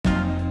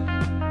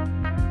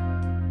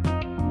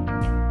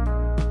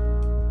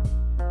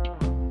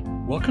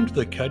Welcome to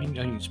the Cutting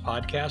Onions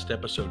Podcast,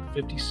 episode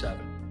 57.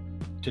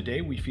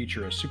 Today we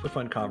feature a super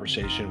fun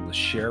conversation with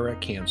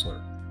Cherryh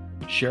Cansler.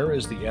 Cherryh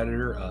is the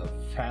editor of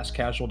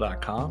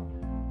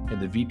FastCasual.com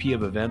and the VP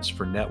of Events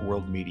for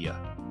Networld Media.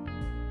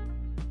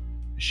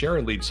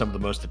 Cherryh leads some of the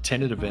most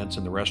attended events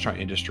in the restaurant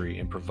industry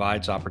and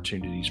provides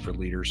opportunities for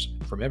leaders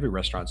from every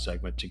restaurant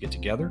segment to get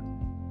together,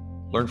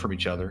 learn from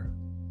each other,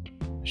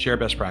 share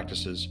best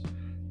practices,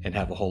 and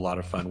have a whole lot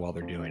of fun while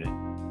they're doing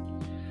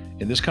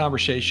it. In this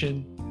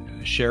conversation,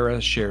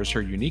 Cherryh shares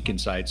her unique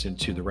insights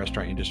into the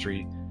restaurant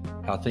industry,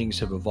 how things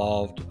have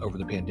evolved over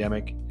the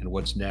pandemic, and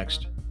what's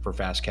next for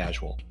fast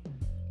casual.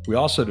 We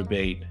also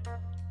debate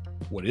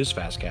what is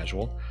fast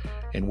casual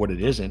and what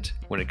it isn't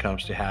when it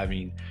comes to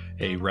having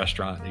a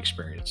restaurant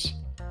experience.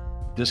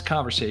 This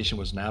conversation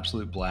was an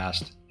absolute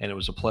blast, and it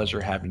was a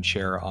pleasure having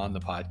Cherryh on the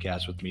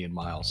podcast with me and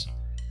Myles.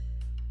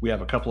 We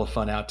have a couple of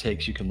fun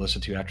outtakes you can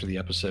listen to after the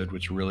episode,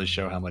 which really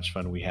show how much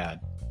fun we had.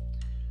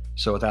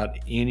 So without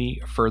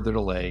any further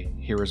delay,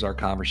 here is our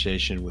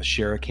conversation with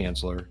Cherryh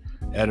Cansler,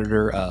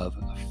 editor of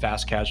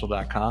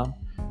FastCasual.com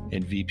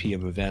and VP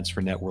of Events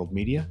for Networld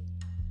Media,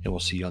 and we'll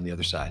see you on the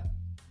other side.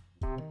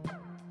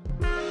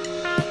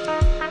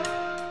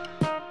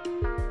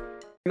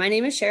 My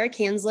name is Cherryh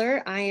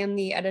Cansler. I am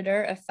the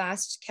editor of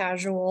Fast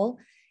Casual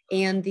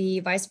and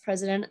the vice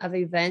president of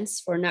events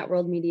for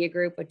Networld Media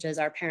Group, which is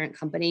our parent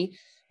company.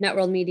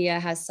 Networld Media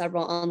has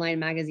several online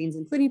magazines,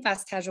 including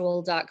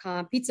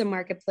FastCasual.com, Pizza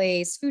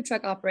Marketplace, Food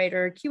Truck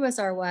Operator,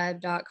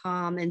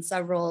 QSRWeb.com, and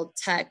several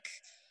tech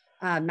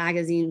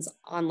magazines,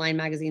 online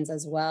magazines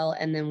as well.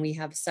 And then we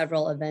have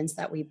several events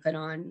that we put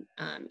on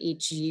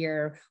each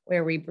year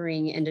where we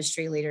bring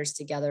industry leaders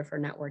together for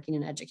networking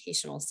and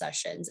educational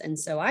sessions. And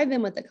so I've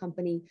been with the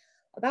company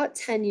about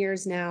 10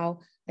 years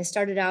now. I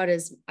started out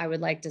as, I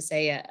would like to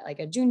say,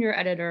 a junior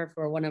editor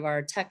for one of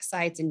our tech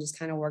sites and just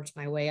kind of worked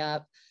my way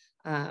up.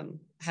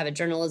 Have a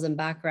journalism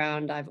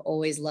background. I've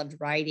always loved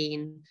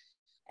writing.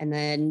 And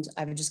then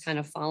I've just kind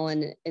of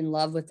fallen in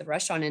love with the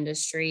restaurant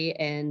industry,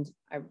 and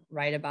I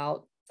write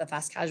about the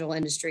fast casual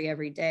industry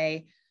every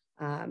day.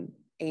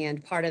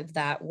 And part of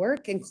that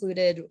work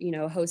included,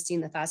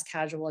 hosting the Fast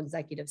Casual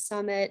Executive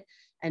Summit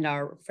and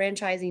our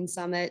franchising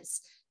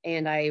summits.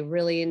 And I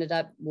really ended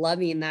up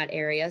loving that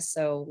area.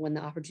 So when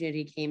the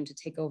opportunity came to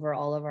take over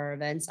all of our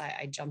events,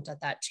 I jumped at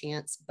that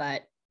chance,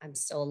 but I'm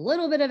still a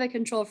little bit of a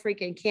control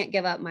freak and can't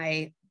give up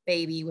my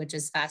baby, which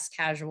is fast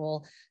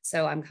casual.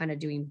 So I'm kind of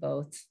doing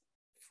both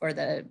for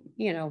the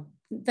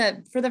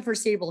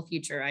foreseeable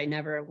future. I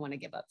never want to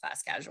give up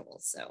fast casual.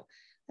 So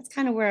that's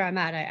kind of where I'm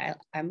at.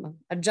 I'm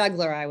a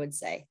juggler, I would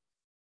say.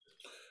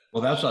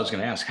 Well, that's what I was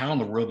going to ask. How in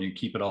the world do you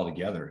keep it all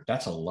together?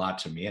 That's a lot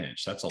to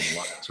manage. That's a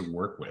lot to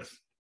work with.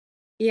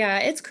 Yeah,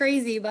 it's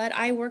crazy, but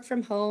I work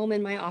from home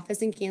in my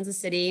office in Kansas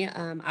City.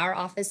 Our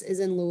office is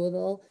in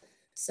Louisville.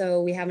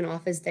 So we have an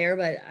office there,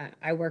 but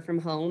I work from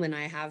home, and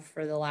I have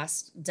for the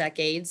last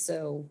decade.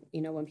 So,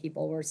 when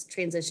people were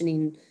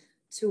transitioning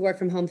to work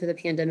from home through the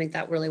pandemic,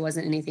 that really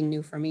wasn't anything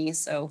new for me.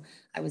 So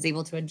I was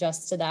able to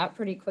adjust to that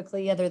pretty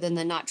quickly, other than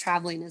the not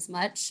traveling as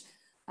much.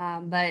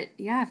 But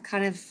yeah, I've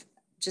kind of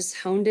just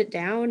honed it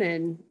down,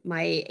 and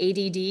my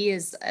ADD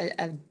is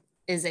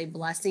a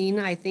blessing.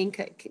 I think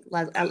it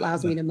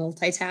allows me to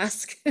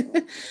multitask.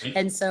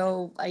 And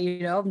so,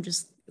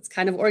 it's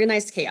kind of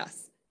organized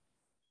chaos.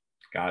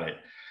 Got it.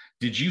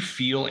 Did you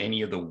feel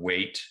any of the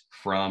weight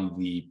from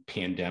the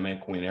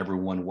pandemic when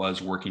everyone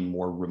was working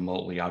more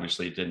remotely?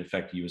 Obviously, it didn't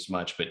affect you as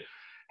much, but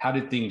how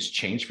did things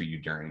change for you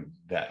during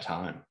that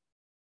time?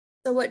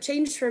 So what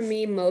changed for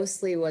me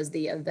mostly was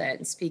the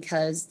events,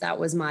 because that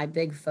was my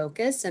big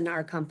focus. And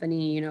our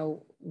company,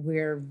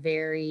 we're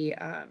very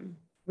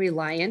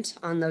reliant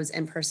on those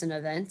in-person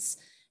events.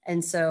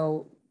 And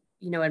so,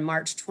 in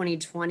March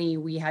 2020,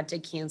 we had to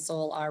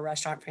cancel our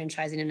Restaurant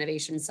Franchising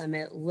Innovation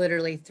Summit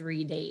literally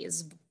 3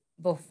 days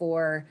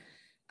before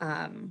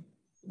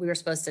we were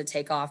supposed to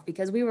take off,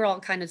 because we were all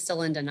kind of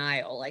still in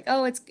denial, like,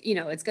 oh, it's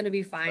going to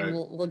be fine. Right.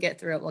 We'll get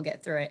through it. We'll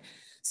get through it.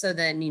 So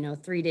then,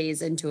 3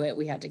 days into it,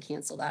 we had to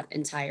cancel that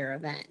entire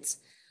event.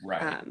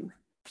 Right.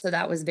 So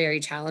that was very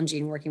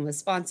challenging, working with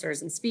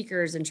sponsors and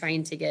speakers and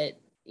trying to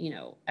get,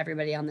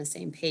 everybody on the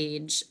same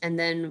page. And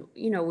then,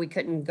 we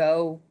couldn't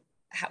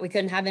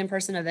have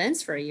in-person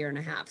events for a year and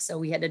a half. So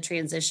we had to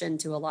transition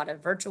to a lot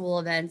of virtual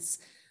events.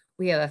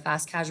 We have a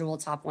Fast Casual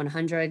Top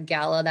 100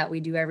 gala that we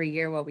do every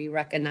year, where we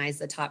recognize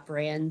the top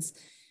brands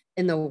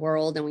in the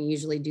world. And we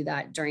usually do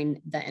that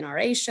during the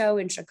NRA show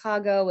in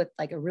Chicago with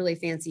like a really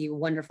fancy,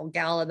 wonderful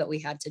gala. But we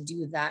had to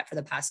do that for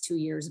the past 2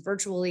 years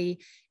virtually.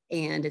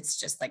 And it's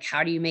just like,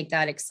 how do you make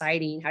that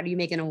exciting? How do you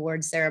make an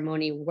award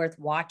ceremony worth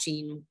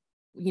watching,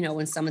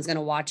 when someone's going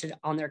to watch it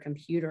on their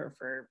computer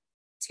for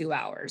 2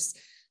 hours?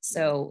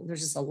 So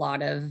there's just a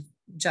lot of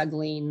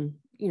juggling,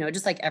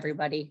 just like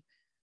everybody.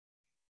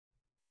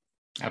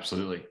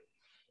 Absolutely.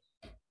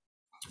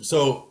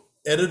 So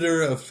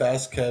editor of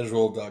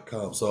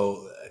fastcasual.com.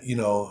 So,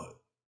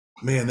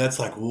 Man, that's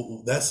like,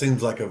 that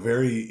seems like a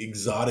very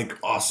exotic,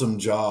 awesome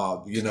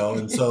job,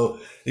 And so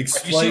Have you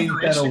seen explain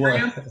her kind of what,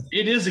 Instagram?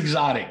 It is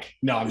exotic.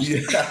 No, I'm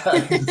just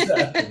kidding. yeah,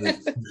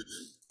 exactly.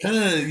 Kind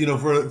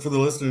of, for the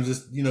listeners,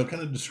 just,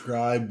 kind of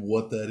describe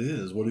what that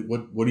is.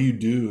 What do you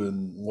do,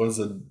 and what is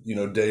a,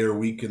 day or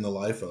week in the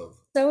life of?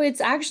 So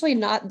it's actually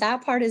not,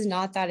 that part is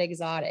not that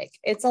exotic.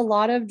 It's a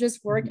lot of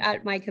just work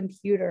at my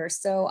computer.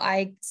 So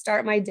I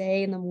start my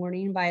day in the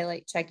morning by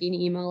like checking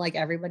email like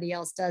everybody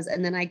else does.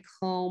 And then I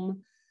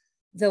comb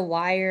the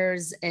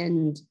wires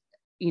and,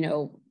 you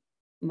know,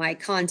 my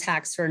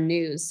contacts for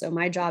news. So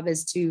my job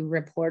is to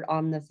report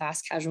on the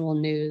fast casual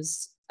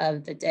news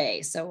of the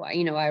day. So,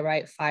 I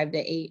write 5 to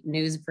 8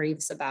 news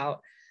briefs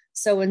about,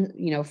 so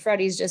when,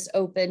 Freddy's just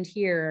opened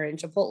here and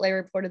Chipotle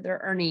reported their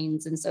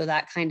earnings. And so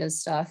that kind of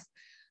stuff,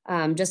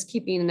 just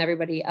keeping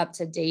everybody up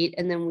to date.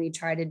 And then we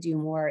try to do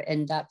more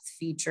in-depth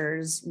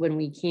features when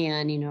we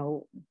can,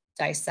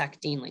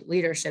 dissecting like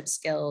leadership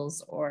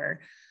skills or,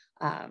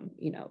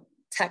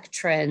 tech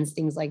trends,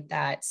 things like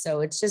that.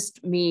 So it's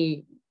just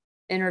me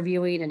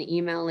interviewing and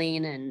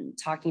emailing and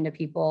talking to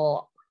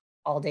people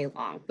all day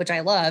long, which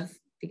I love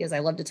because I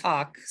love to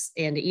talk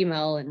and to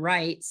email and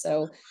write.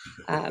 So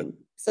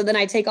then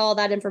I take all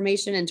that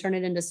information and turn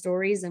it into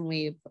stories and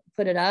we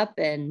put it up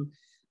and,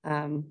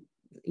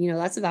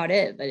 that's about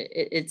it. But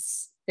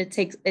it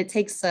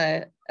takes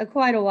a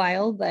quite a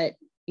while, but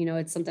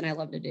it's something I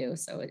love to do.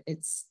 So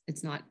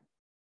it's not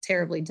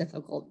terribly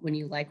difficult when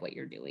you like what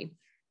you're doing.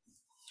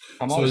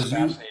 I'm So always as you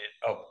fascinated.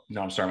 Oh,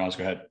 no, I'm sorry, Myles,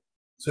 go ahead.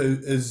 so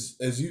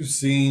as you've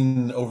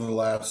seen over the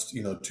last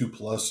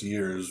 2+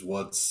 years,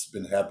 what's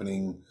been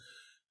happening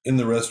in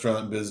the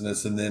restaurant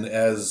business, and then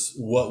as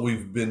what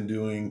we've been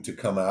doing to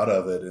come out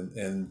of it,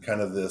 and kind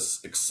of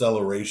this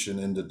acceleration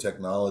into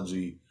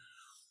technology,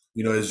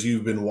 as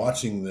you've been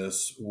watching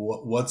this,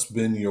 what's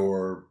been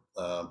your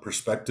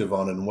perspective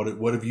on it, and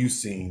what have you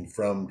seen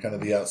from kind of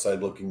the outside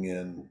looking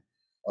in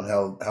on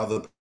how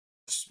the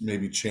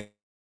maybe change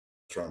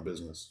restaurant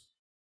business?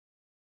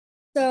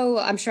 So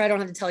I'm sure I don't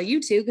have to tell you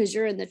to because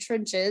you're in the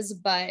trenches,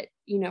 but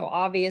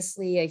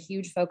obviously a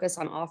huge focus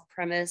on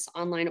off-premise,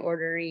 online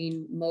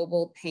ordering,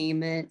 mobile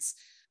payments,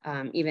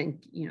 even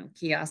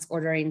kiosk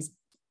orderings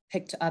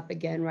picked up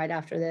again right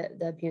after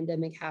the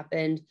pandemic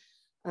happened.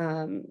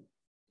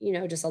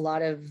 Just a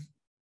lot of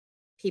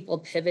people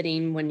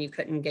pivoting when you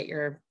couldn't get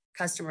your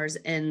customers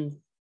in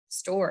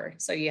store,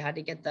 so you had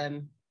to get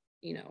them,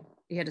 you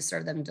had to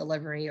serve them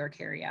delivery or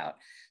carry out.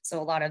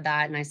 So a lot of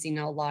that, and I've seen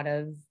a lot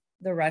of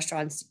the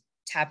restaurants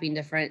tapping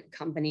different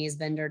companies,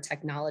 vendor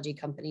technology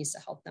companies to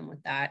help them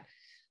with that.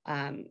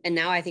 And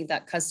now I think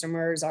that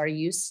customers are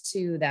used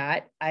to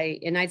that.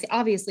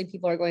 Obviously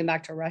people are going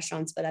back to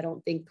restaurants, but I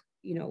don't think,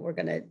 we're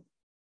going to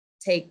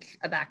take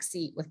a back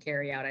seat with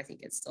carry out. I think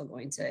it's still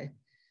going to,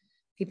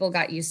 people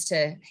got used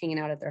to hanging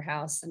out at their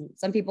house and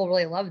some people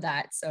really love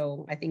that.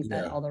 So I think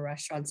that Yeah. all the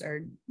restaurants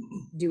are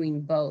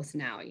doing both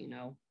now,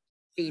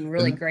 being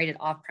really great at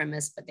off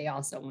premise, but they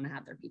also want to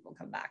have their people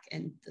come back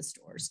in the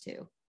stores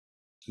too.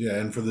 Yeah,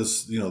 and for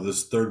this,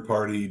 this third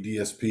party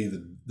DSP,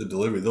 the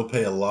delivery, they'll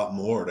pay a lot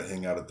more to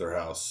hang out at their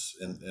house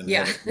and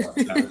Yeah. have it brought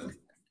to them.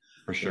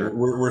 For sure.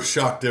 We're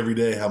shocked every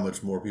day how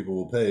much more people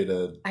will pay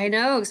to. I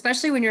know,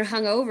 especially when you're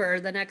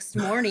hungover the next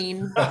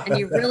morning and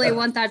you really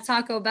want that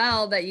Taco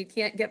Bell, but you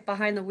can't get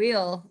behind the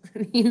wheel. I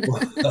mean,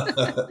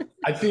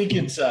 I think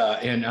it's,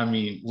 and I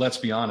mean, let's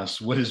be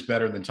honest, what is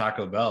better than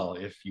Taco Bell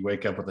if you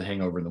wake up with a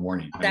hangover in the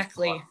morning? I mean,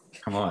 exactly.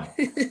 come on.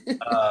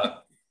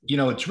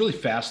 It's really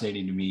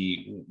fascinating to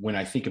me when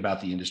I think about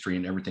the industry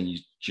and everything you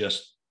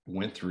just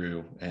went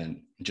through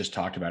and just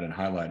talked about and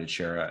highlighted,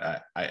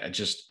 Cherryh. I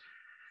just,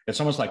 it's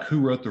almost like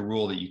who wrote the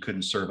rule that you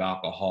couldn't serve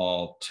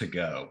alcohol to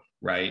go,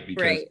 right?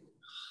 Because Right.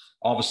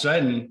 all of a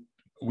sudden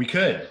we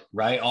could,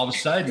 right? All of a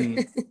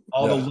sudden,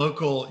 all Yeah. the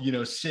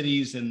local,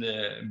 cities and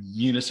the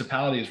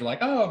municipalities were like,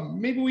 oh,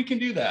 maybe we can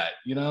do that,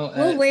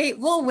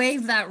 We'll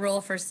waive that rule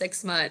for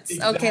 6 months.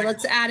 Exactly. Okay,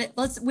 let's add it.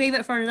 Let's waive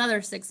it for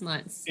another 6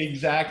 months.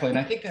 Exactly. And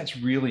I think that's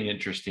really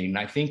interesting. And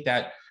I think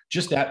that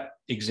just that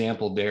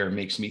example there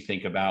makes me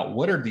think about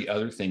what are the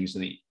other things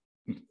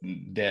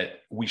that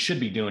we should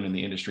be doing in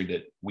the industry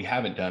that we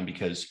haven't done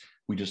because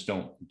we just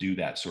don't do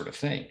that sort of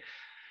thing.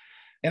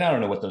 And I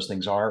don't know what those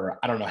things are, or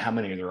I don't know how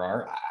many there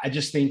are. I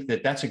just think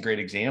that that's a great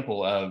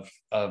example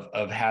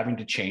of having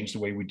to change the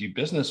way we do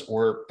business.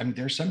 Or, I mean,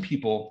 there's some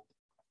people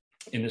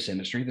in this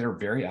industry that are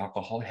very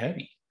alcohol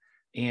heavy,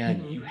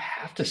 and you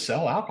have to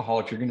sell alcohol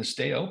if you're going to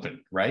stay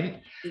open,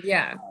 right?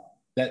 Yeah.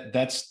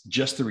 That's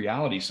just the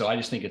reality. So I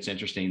just think it's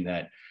interesting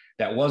that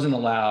that wasn't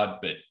allowed,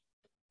 but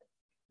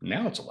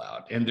now it's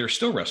allowed. And there's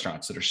still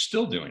restaurants that are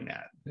still doing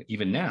that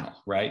even now,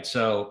 right?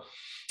 So,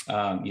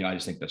 I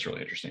just think that's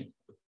really interesting.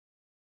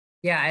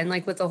 Yeah. And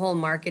like with the whole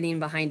marketing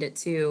behind it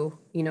too,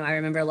 I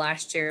remember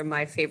last year,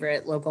 my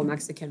favorite local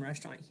Mexican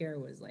restaurant here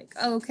was like,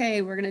 oh,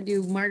 okay, we're going to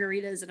do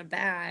margaritas in a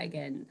bag.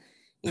 And,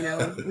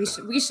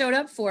 we showed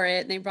up for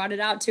it and they brought it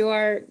out to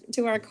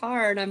our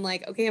car. And I'm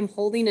like, okay, I'm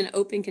holding an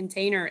open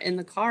container in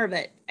the car,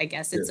 but I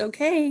guess it's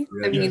okay.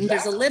 Yeah. I mean,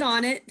 there's a lid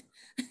on it.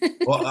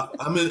 Well,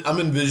 I'm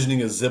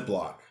envisioning a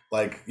Ziploc,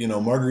 like,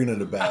 margarita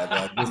in a bag.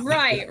 Like this.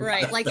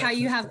 Right. Like how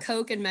you have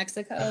Coke in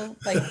Mexico,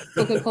 like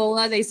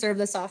Coca-Cola, they serve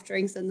the soft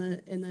drinks in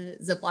the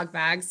Ziploc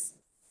bags,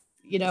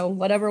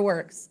 whatever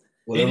works.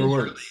 Whatever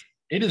works.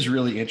 It is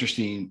really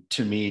interesting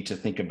to me to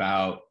think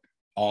about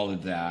all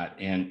of that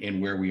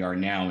and where we are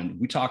now. And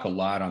we talk a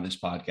lot on this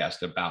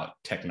podcast about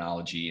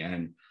technology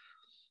and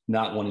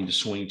not wanting to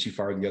swing too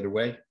far the other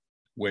way,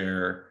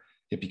 where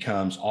it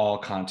becomes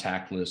all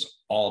contactless,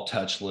 all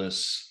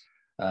touchless.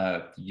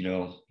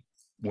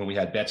 When we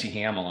had Betsy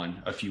Ham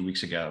on a few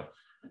weeks ago,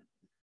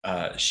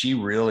 she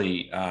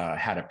really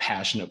had a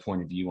passionate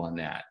point of view on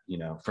that,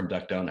 from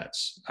Duck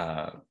Donuts.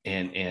 Are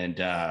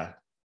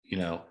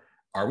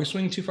we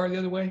swinging too far the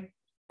other way?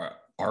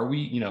 Are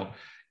we,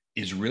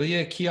 is really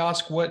a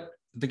kiosk what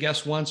the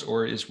guest wants,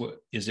 or is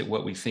it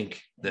what we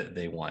think that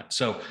they want?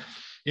 So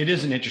it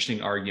is an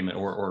interesting argument,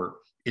 or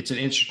it's an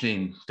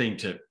interesting thing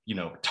to,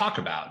 talk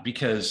about,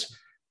 because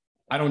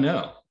I don't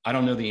know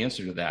the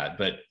answer to that,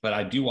 but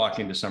I do walk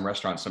into some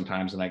restaurants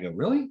sometimes and I go,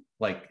 really?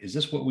 Like, is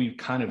this what we've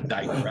kind of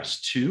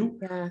digressed to?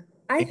 Yeah.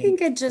 I think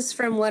it just,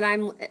 from what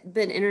I'm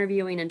been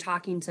interviewing and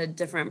talking to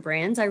different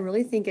brands, I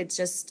really think it's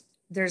just,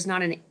 there's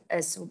not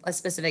a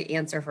specific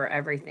answer for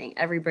everything.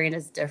 Every brand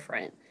is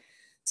different.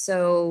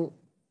 So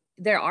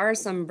there are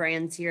some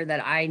brands here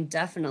that I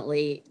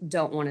definitely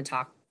don't want to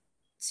talk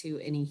to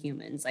any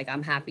humans. Like,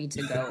 I'm happy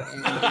to go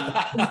in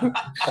and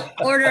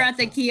order at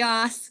the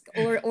kiosk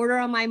or order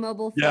on my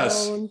mobile phone.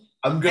 Yes.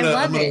 I'm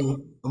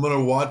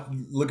gonna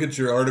look at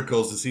your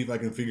articles to see if I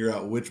can figure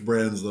out which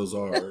brands those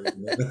are.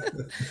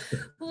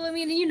 Well, I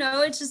mean,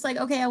 it's just like,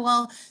 okay,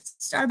 well,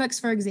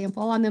 Starbucks, for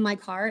example, I'm in my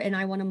car and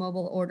I want to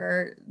mobile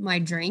order my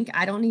drink.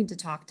 I don't need to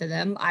talk to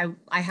them.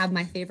 I have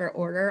my favorite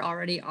order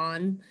already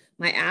on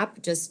my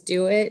app. Just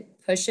do it,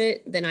 push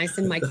it. Then I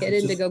send my kid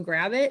in to go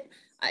grab it.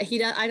 My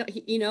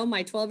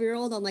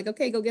 12-year-old, I'm like,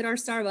 okay, go get our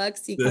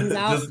Starbucks. He comes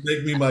out. Just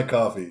make me my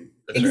coffee.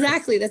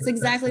 Exactly. That's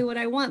exactly what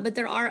I want. But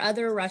there are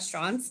other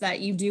restaurants that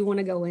you do want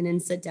to go in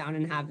and sit down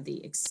and have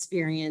the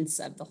experience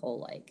of the whole,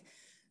 like,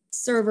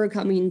 server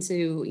coming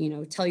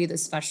to, tell you the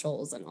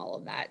specials and all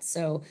of that.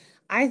 So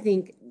I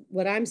think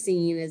what I'm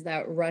seeing is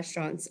that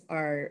restaurants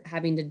are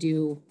having to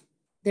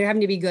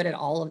be good at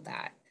all of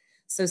that.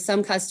 So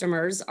some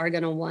customers are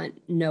going to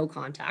want no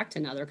contact,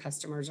 and other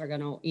customers are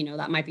going to,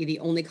 that might be the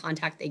only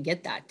contact they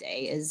get that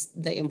day is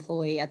the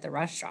employee at the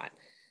restaurant.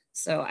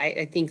 So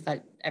I think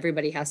that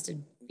everybody has to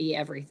be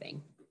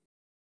everything.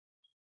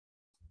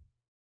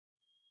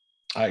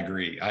 I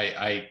agree.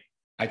 I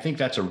think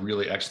that's a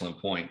really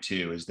excellent point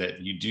too, is that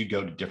you do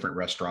go to different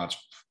restaurants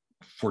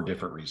for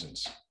different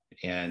reasons.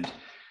 And,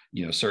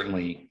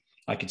 certainly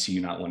I could see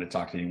you not want to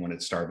talk to anyone at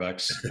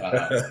Starbucks.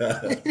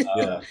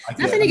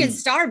 Nothing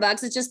against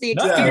Starbucks. It's just the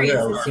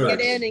experience to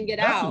get in and get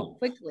out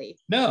quickly.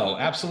 No,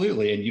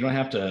 absolutely. And you don't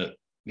have to,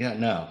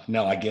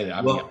 no, I get it.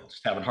 I'm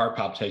just having heart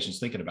palpitations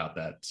thinking about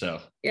that.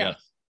 So, yeah.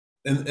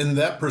 And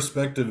that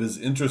perspective is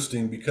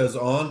interesting, because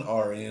on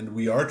our end,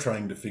 we are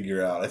trying to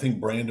figure out, I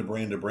think brand to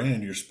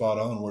brand, you're spot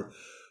on,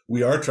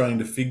 we are trying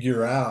to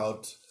figure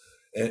out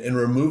and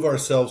remove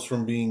ourselves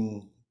from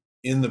being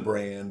in the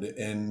brand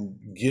and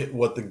get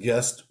what the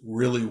guest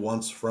really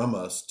wants from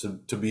us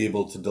to be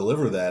able to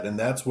deliver that. And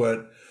that's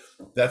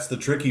the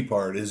tricky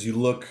part, is you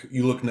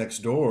look next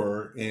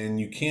door and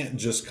you can't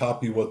just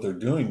copy what they're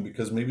doing,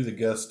 because maybe the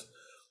guest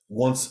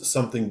wants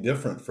something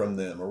different from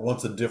them or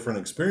wants a different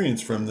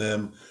experience from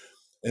them.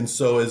 And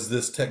so as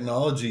this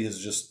technology has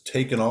just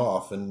taken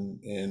off, and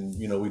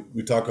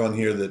we talk on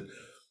here that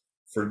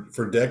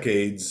for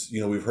decades,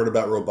 we've heard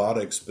about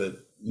robotics, but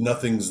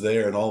nothing's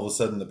there. And all of a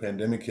sudden the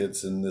pandemic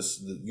hits and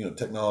this,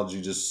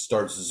 technology just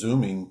starts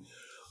zooming.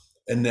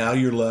 And now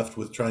you're left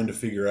with trying to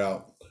figure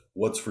out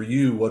what's for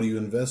you. What do you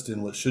invest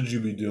in? What should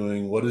you be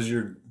doing? What does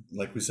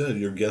like we said,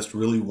 your guest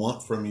really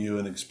want from you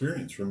and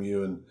experience from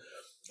you? And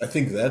I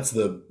think that's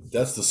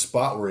the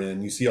spot we're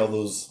in. You see all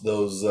those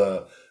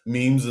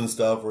memes and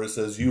stuff where it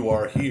says you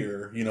are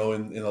here, in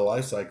a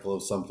life cycle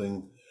of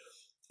something.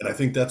 And I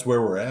think that's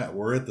where we're at.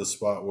 We're at the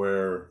spot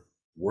where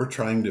we're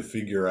trying to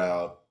figure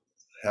out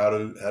how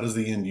does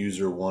the end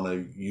user want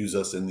to use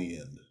us in the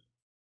end.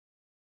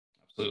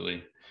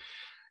 Absolutely.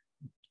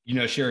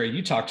 Cherryh,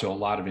 you talk to a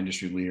lot of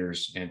industry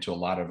leaders and to a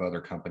lot of other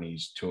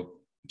companies, to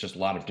just a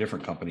lot of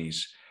different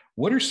companies.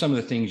 What are some of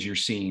the things you're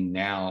seeing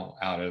now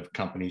out of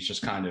companies,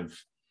 just kind of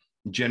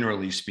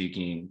generally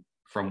speaking,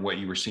 from what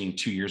you were seeing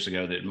 2 years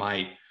ago that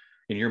might,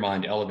 in your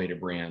mind, elevate a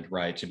brand,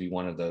 right, to be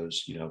one of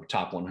those,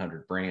 top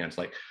 100 brands?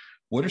 Like,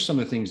 what are some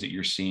of the things that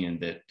you're seeing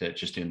that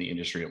just in the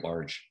industry at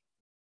large?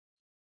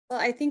 Well,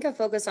 I think a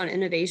focus on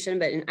innovation,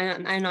 but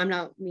I'm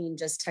not mean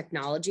just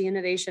technology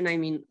innovation. I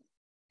mean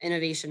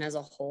innovation as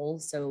a whole.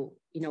 So,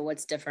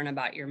 what's different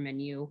about your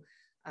menu?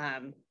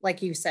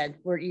 Like you said,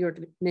 you were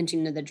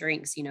mentioning the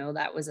drinks,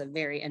 that was a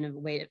very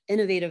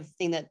innovative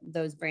thing that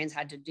those brands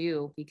had to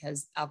do,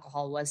 because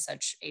alcohol was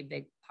such a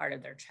big part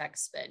of their check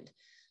spend.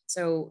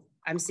 So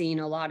I'm seeing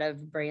a lot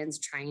of brands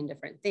trying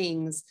different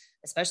things,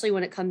 especially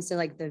when it comes to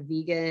like the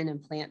vegan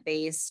and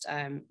plant-based.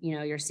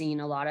 You're seeing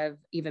a lot of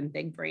even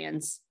big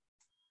brands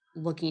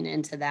looking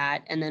into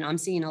that. And then I'm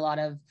seeing a lot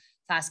of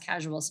fast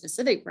casual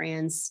specific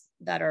brands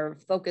that are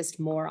focused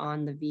more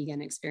on the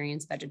vegan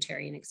experience,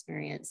 vegetarian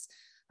experience,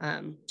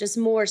 just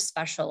more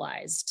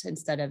specialized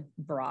instead of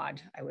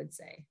broad, I would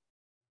say.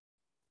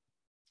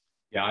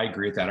 Yeah, I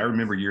agree with that. I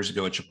remember years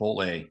ago at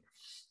Chipotle,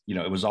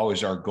 it was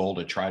always our goal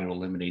to try to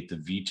eliminate the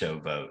veto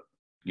vote.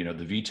 The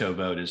veto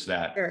vote is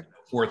that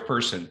fourth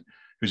person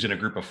who's in a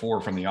group of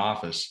 4 from the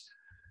office,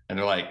 and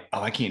they're like,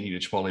 oh, I can't eat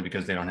at Chipotle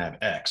because they don't have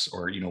X,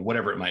 or,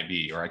 whatever it might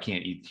be, or I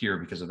can't eat here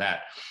because of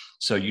that.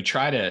 So you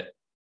try to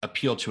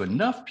appeal to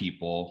enough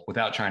people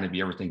without trying to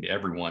be everything to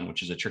everyone,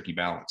 which is a tricky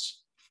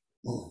balance.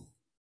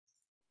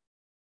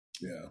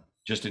 Yeah.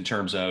 Just in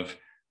terms of,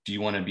 do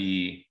you want to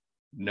be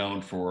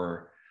known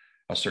for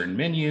a certain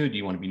menu? Do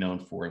you want to be known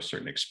for a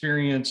certain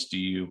experience? Do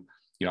you,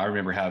 I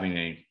remember having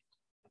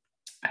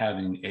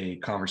a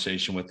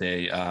conversation with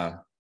a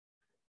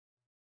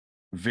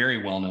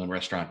very well-known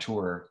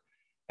restaurateur.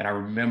 And I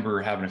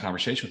remember having a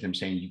conversation with him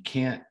saying, you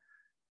can't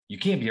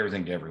be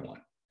everything to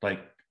everyone. Like,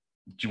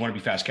 do you want to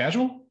be fast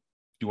casual?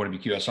 Do you want to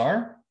be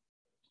QSR?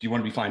 Do you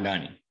want to be fine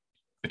dining?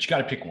 But you got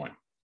to pick one,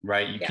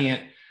 right? You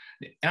can't,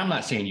 and I'm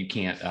not saying you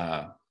can't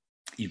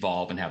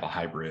evolve and have a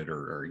hybrid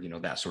or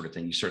that sort of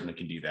thing. You certainly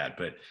can do that,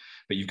 but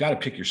you've got to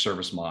pick your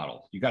service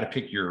model. You got to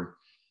pick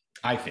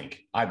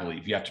I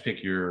believe you have to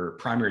pick your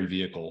primary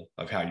vehicle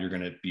of how you're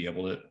going to be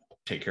able to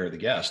take care of the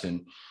guest.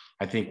 And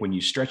I think when you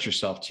stretch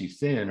yourself too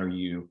thin, or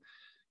you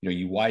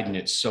widen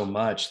it so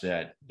much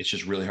that it's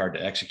just really hard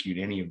to execute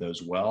any of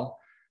those well,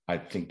 I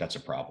think that's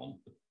a problem.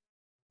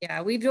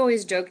 Yeah, we've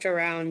always joked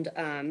around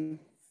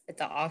at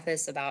the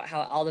office about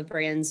how all the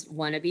brands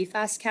want to be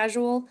fast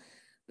casual.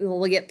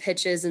 We'll get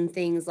pitches and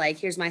things like,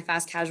 here's my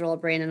fast casual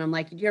brand. And I'm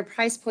like, your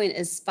price point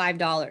is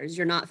 $5.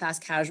 You're not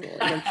fast casual,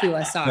 you're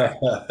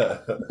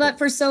QSR. But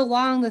for so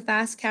long, the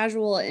fast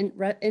casual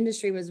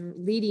industry was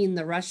leading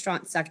the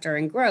restaurant sector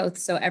in growth.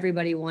 So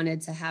everybody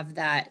wanted to have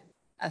that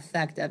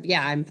effect of,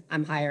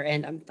 I'm higher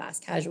end, I'm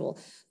fast casual.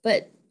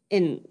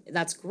 And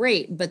that's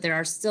great, but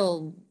there's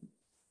still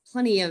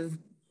plenty of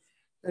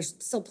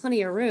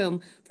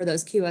room for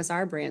those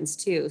QSR brands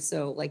too.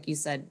 So like you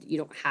said,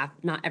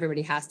 not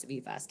everybody has to be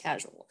fast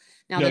casual.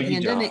 Now the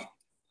pandemic,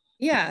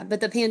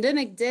 but the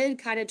pandemic did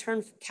kind of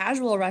turn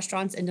casual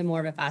restaurants into more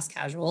of a fast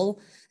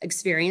casual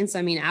experience.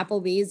 I mean,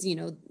 Applebee's,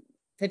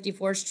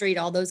 54th Street,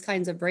 all those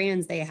kinds of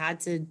brands, they had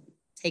to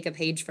take a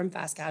page from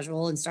fast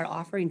casual and start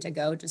offering to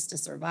go just to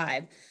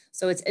survive.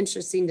 So it's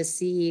interesting to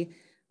see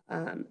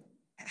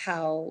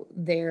how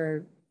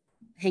they're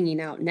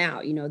hanging out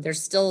now.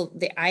 There's still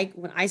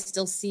when I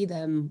still see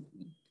them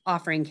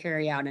offering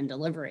carry out and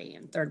delivery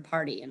and third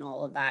party and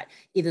all of that,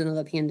 even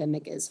though the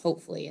pandemic is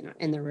hopefully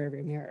in the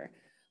rearview mirror.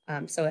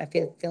 So I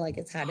feel like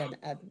it's had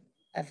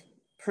a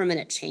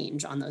permanent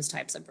change on those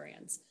types of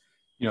brands.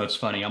 It's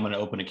funny. I'm going to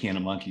open a can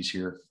of monkeys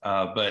here,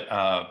 but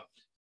I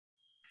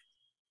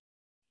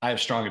have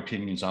strong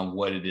opinions on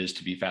what it is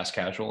to be fast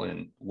casual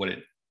and what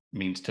it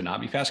means to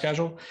not be fast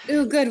casual.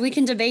 Oh, good. We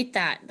can debate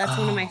that. That's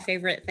one of my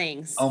favorite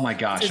things. Oh my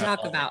gosh. To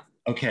talk about.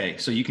 Okay.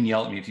 So you can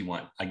yell at me if you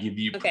want. I give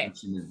you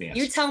points in advance.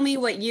 You tell me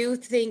what you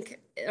think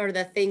are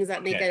the things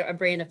that make a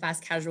brand a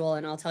fast casual,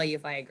 and I'll tell you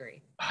if I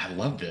agree. I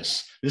love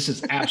this. This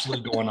is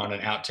absolutely going on an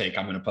outtake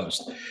I'm going to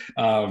post.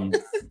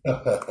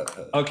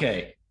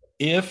 Okay.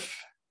 If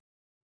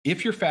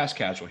you're fast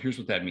casual, here's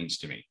what that means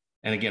to me.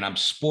 And again, I'm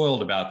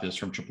spoiled about this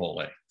from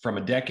Chipotle from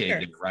a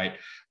decade ago, right?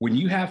 When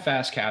you are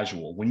fast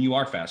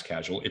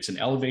casual, it's an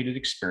elevated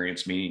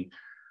experience, meaning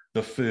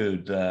the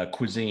food, the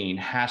cuisine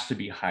has to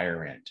be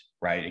higher end,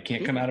 right? It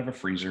can't come out of a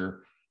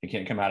freezer. It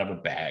can't come out of a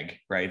bag,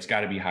 right? It's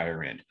got to be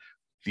higher end.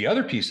 The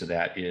other piece of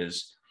that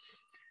is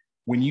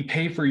when you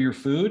pay for your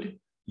food,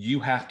 you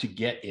have to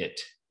get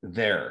it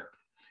there.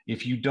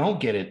 If you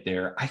don't get it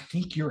there, I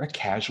think you're a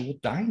casual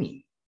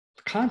dining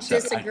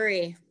concept.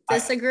 Disagree.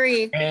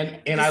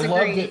 And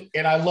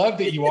I love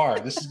that you are.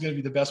 This is going to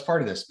be the best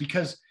part of this,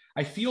 because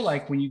I feel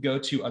like when you go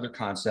to other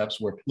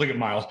concepts where, look at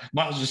Myles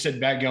just sitting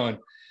back going,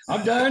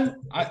 I'm done.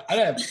 I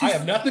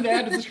have nothing to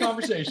add to this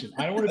conversation.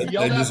 I don't want to be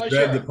yelled at by Cherryh. I just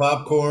grabbed the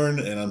popcorn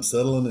and I'm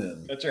settling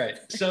in. That's right.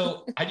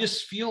 So I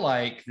just feel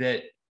like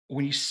that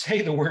when you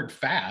say the word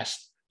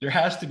fast, there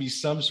has to be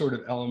some sort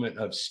of element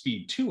of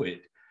speed to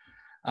it.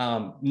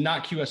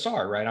 Not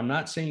QSR, right? I'm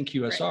not saying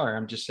QSR. Right.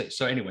 I'm just saying.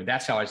 So anyway,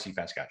 that's how I see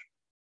fast casual.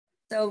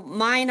 So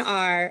mine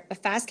are, a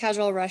fast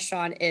casual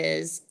restaurant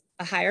is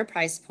a higher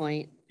price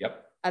point,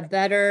 a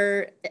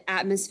better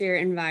atmosphere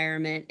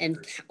environment, and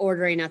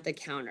ordering at the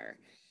counter.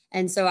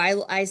 And so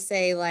I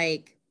say,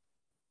 like,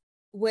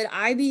 would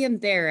I be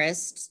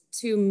embarrassed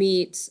to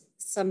meet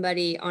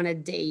somebody on a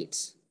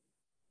date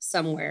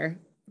somewhere?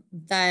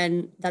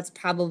 Then that's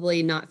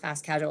probably not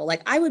fast casual.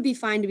 Like, I would be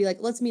fine to be like,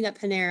 let's meet at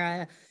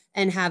Panera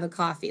and have a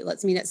coffee.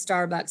 Let's meet at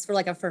Starbucks for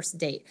like a first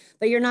date.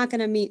 But you're not going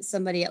to meet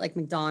somebody at like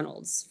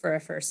McDonald's for a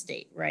first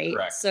date, right?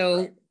 Correct.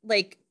 So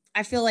like,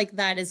 I feel like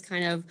that is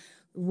kind of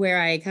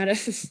where I kind of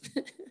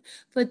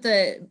put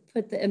the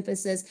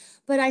emphasis.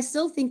 But I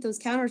still think those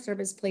counter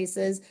service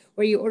places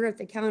where you order at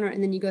the counter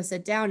and then you go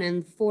sit down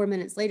and 4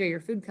 minutes later your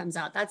food comes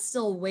out, that's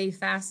still way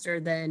faster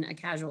than a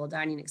casual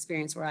dining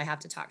experience where I have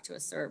to talk to a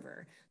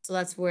server. So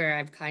that's where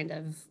I've kind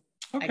of,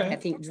 I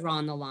think,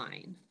 drawn the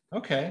line.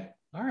 Okay.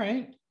 All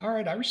right.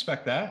 I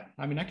respect that.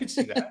 I mean, I could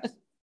see that.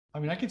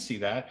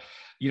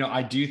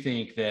 I do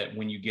think that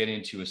when you get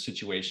into a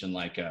situation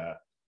like a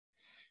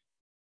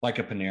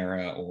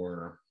Panera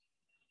or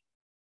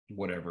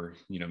whatever,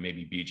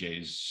 maybe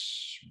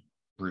BJ's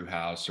Brew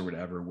House or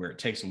whatever, where it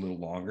takes a little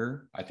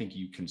longer, I think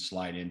you can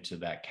slide into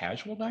that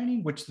casual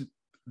dining, which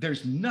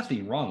there's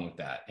nothing wrong with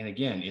that. And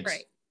again, it's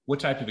right. What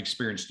type of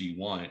experience do you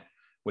want?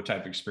 What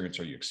type of experience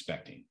are you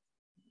expecting?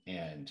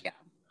 And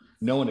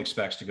no one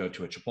expects to go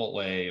to a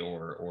Chipotle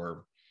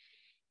or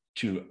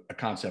to a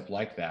concept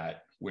like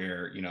that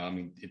where,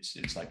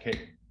 it's like,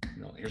 hey,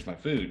 here's my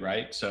food,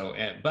 right? So,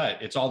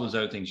 but it's all those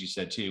other things you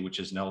said too, which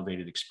is an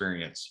elevated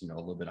experience, a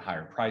little bit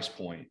higher price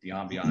point, the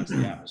ambiance,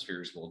 the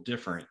atmosphere is a little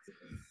different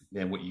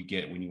than what you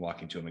get when you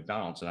walk into a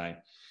McDonald's. And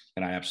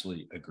I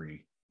absolutely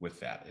agree with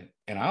that.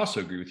 And I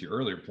also agree with your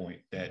earlier point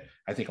that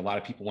I think a lot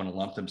of people want to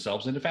lump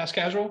themselves into fast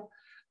casual,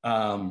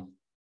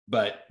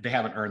 but they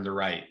haven't earned the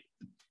right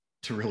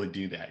to really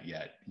do that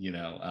yet, and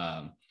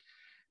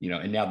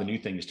now the new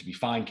thing is to be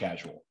fine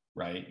casual,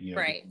 right?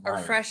 Right. Or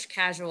fresh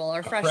casual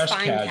or fresh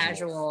fine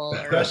casual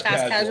or fast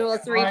casual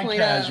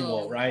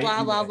 3.0, right?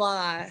 Blah, blah,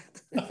 blah.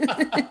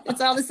 It's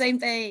all the same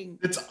thing.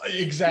 It's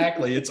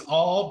exactly. It's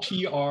all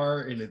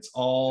PR and it's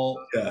all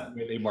the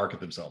way they market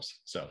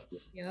themselves. So,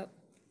 yep.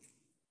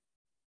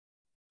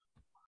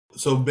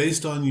 So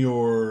based on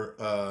your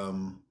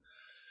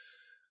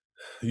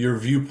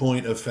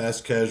viewpoint of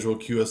fast casual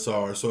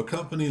QSR, so a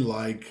company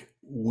like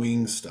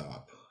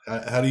Wingstop,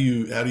 how do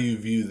you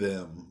view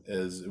them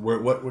as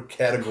what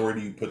category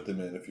do you put them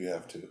in if you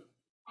have to?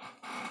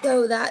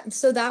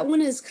 So that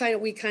one is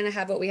we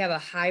have a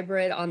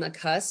hybrid on the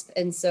cusp.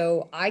 And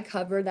so I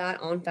cover that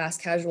on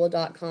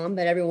fastcasual.com,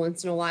 but every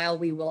once in a while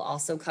we will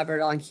also cover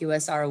it on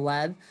QSR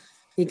web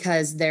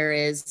because there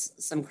is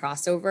some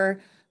crossover.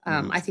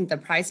 I think the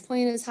price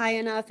point is high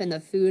enough and the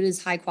food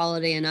is high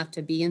quality enough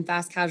to be in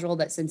fast casual,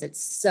 but since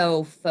it's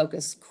so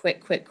focused,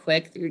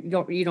 quick, you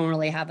don't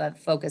really have a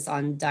focus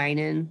on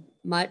dine-in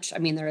much. I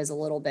mean, there is a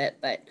little bit,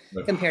 but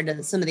compared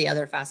to some of the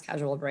other fast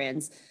casual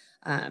brands.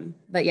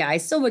 But yeah, I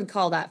still would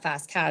call that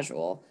fast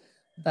casual,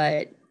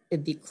 but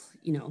it'd be,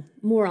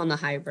 more on the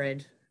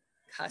hybrid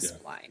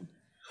cusp line.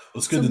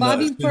 Well, so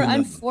Bobby, for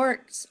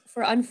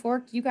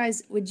Unforked, you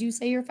guys, would you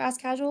say you're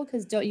fast casual?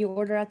 Because don't you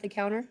order at the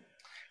counter?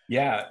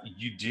 Yeah,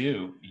 you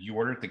do. You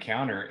order at the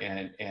counter,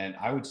 and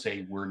I would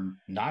say we're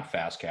not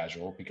fast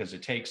casual because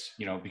it takes,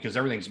 because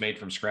everything's made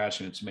from scratch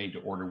and it's made to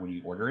order when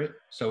you order it.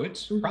 So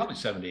it's probably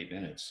 7 to 8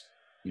 minutes,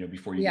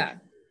 before you get it.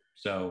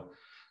 So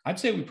I'd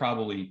say we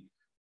probably,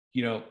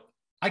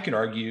 I could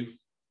argue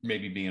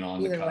maybe being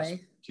on the cusp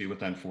too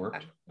with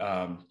Unforked.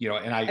 And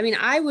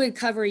I would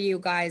cover you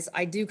guys.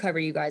 I do cover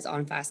you guys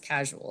on fast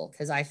casual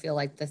because I feel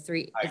like the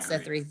three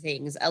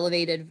things: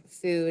 elevated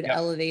food,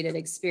 elevated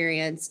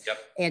experience,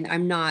 and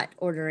I'm not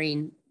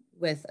ordering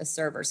with a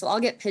server. So I'll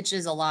get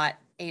pitches a lot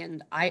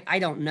and I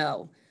don't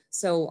know.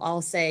 So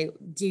I'll say,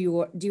 do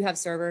you have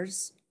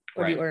servers?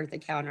 Or do you order at the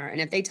counter?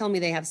 And if they tell me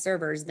they have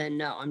servers, then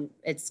no,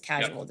 it's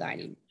casual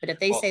dining. But if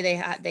they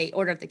say they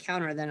order at the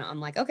counter, then I'm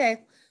like,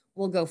 okay,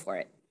 we'll go for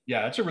it.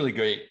 Yeah, that's a really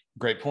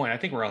great point. I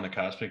think we're on the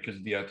cusp because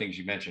of the other things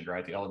you mentioned,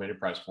 right? The elevated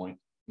price point.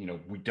 We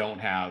don't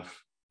have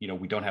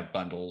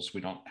bundles, we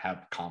don't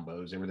have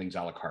combos. Everything's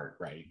a la carte,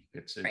 right?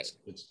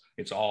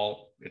 It's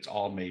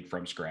all made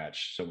from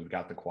scratch. So we've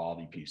got the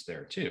quality piece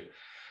there too.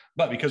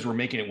 But because we're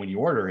making it when you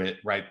order it,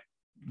 right?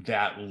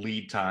 That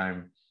lead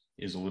time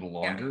is a little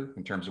longer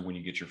in terms of when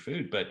you get your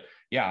food. But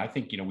yeah, I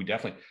think, we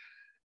definitely,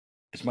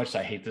 as much as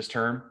I hate this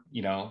term,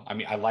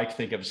 I like to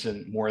think of us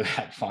in more of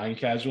that fine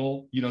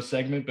casual,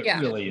 segment, but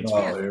really it's,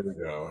 here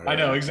we go. I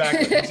know,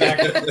 exactly.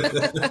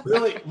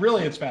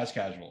 really it's fast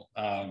casual.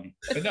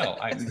 But no,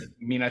 I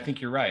think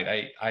you're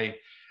right.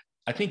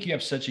 I think you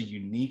have such a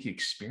unique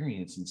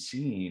experience in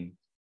seeing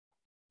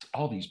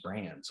all these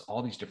brands,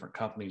 all these different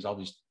companies, all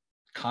these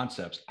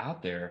concepts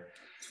out there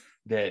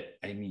that,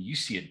 you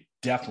see it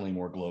definitely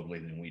more globally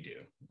than we do.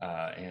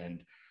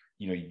 And,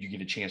 you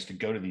get a chance to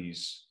go to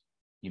these,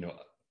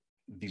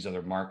 these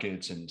other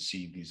markets and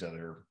see these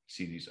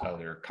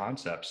other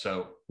concepts.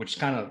 So, which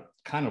kind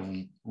of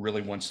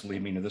really wants to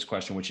lead me to this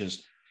question, which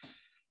is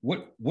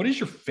what is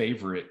your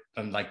favorite?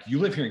 And like, you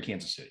live here in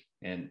Kansas City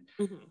and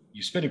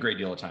you spend a great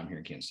deal of time here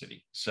in Kansas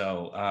City.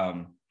 So,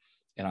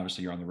 and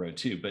obviously you're on the road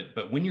too,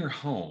 but when you're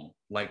home,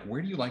 like,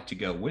 where do you like to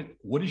go?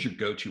 What is your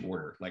go-to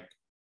order? Like,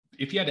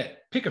 if you had to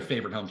pick a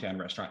favorite hometown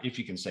restaurant, if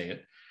you can say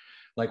it,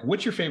 like,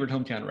 what's your favorite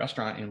hometown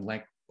restaurant and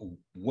like,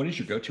 what is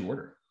your go-to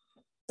order?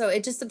 So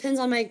it just depends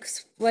on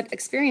what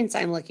experience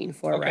I'm looking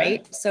for,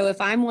 right? So if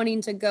I'm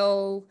wanting to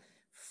go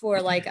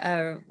for like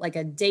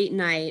a date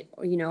night,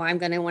 I'm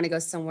going to want to go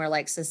somewhere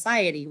like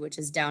Society, which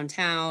is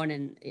downtown,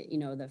 and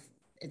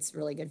it's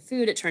really good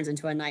food. It turns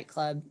into a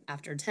nightclub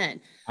after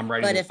 10. I'm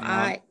writing But this if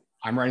down.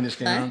 I'm writing this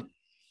down.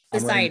 Society,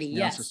 I'm writing this down.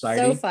 yes.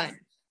 Society. So fun.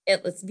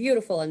 It's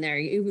beautiful in there.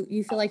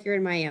 You feel like you're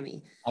in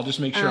Miami. I'll just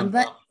make sure I'm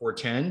gone before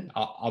 10.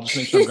 I'll just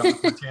make sure I'm gone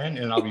before 10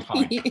 and I'll be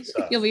fine.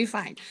 So, you'll be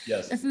fine.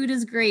 Yes. The food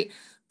is great.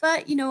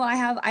 But, you know,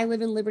 I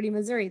live in Liberty,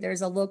 Missouri.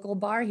 There's a local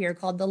bar here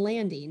called The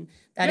Landing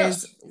that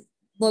is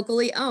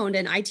locally owned.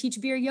 And I teach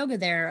beer yoga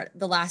there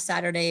the last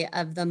Saturday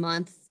of the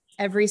month,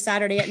 every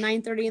Saturday at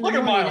 9:30 in the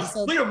morning. Miles.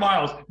 Look at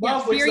Myles.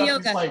 Myles looks up.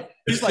 Yoga.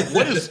 He's like,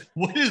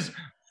 what is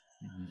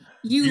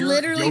you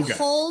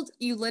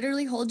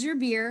literally hold your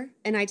beer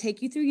and I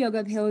take you through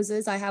yoga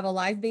poses. I have a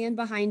live band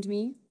behind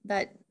me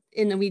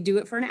and we do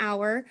it for an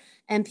hour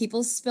and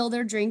people spill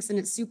their drinks and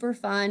it's super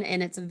fun.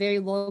 And it's a very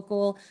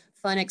local,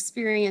 fun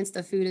experience.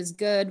 The food is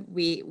good.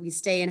 We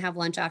stay and have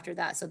lunch after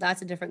that. So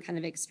that's a different kind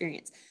of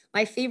experience.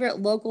 My favorite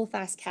local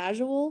fast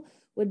casual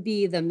would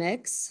be The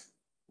Mix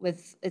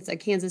it's a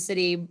Kansas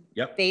City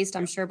based.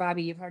 I'm sure,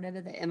 Bobby, you've heard of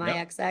it, the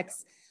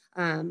MIXX.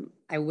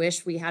 I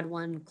wish we had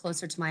one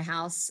closer to my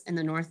house in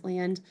the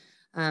Northland,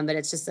 but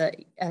it's just a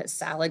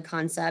salad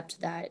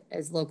concept that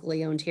is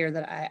locally owned here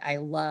that I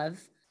love.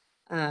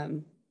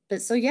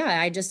 But so,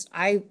 yeah,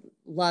 I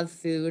love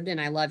food and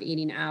I love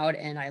eating out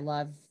and I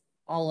love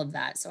all of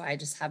that. So I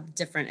just have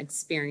different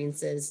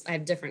experiences. I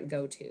have different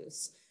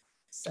go-tos.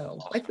 So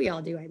like we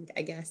all do,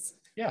 I guess.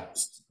 Yeah.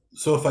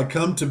 So if I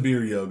come to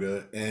beer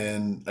yoga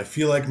and I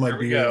feel like my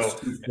beer is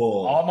too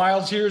full, all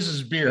Myles hears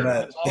is beer. And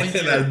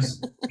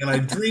I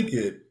drink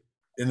it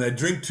and I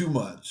drink too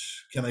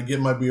much, can I get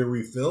my beer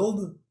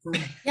refilled?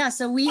 Yeah.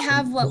 So we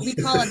have what we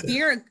call a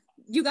beer.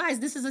 You guys,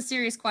 this is a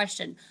serious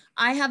question.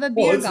 I have a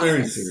beer goddess.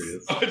 Very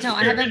serious.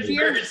 I have a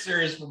beer. Very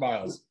serious for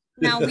Myles.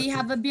 Now we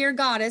have a beer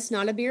goddess,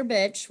 not a beer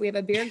bitch. We have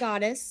a beer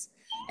goddess.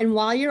 And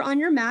while you're on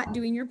your mat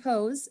doing your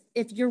pose,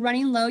 if you're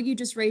running low, you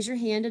just raise your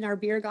hand and our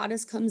beer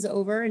goddess comes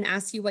over and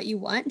asks you what you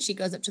want. And she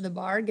goes up to the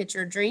bar, gets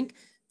your drink,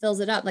 fills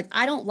it up. Like,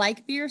 I don't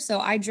like beer, so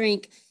I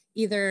drink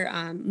either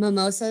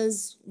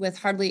mimosas with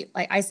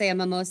I say a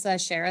mimosa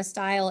Cherryh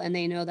style, and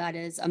they know that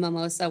is a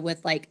mimosa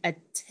with like a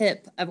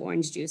tip of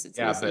orange juice. It's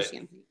mostly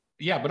champagne.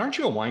 Yeah, but aren't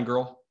you a wine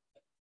girl?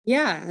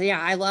 Yeah.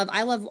 I love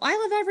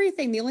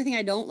everything. The only thing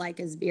I don't like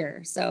is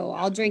beer. So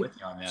I'll drink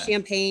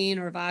champagne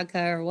or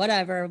vodka or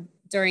whatever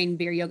during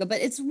beer yoga, but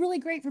it's really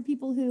great for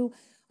people who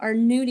are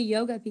new to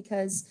yoga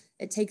because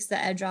it takes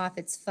the edge off.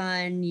 It's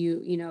fun.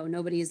 You know,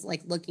 nobody's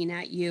like looking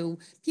at you.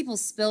 People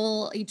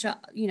spill each other,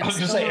 I was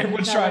just saying,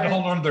 everyone's trying to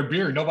hold on to their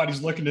beer.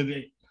 Nobody's looking at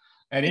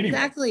anyone.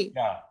 Exactly.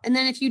 Yeah. And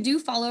then if you do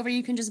fall over,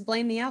 you can just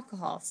blame the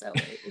alcohol. So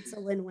it's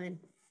a win-win.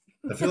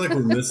 I feel like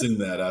we're missing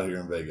that out here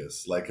in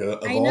Vegas. Like,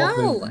 I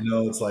know.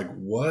 It's like,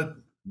 what?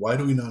 Why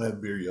do we not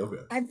have beer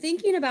yoga? I'm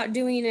thinking about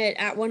doing it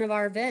at one of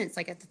our events,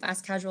 like at the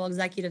Fast Casual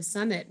Executive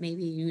Summit.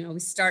 Maybe, we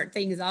start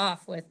things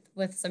off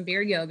with some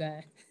beer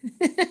yoga.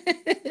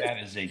 That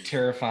is a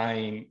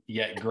terrifying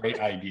yet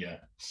great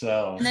idea.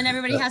 So, and then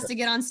everybody has to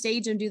get on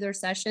stage and do their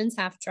sessions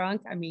half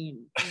drunk. I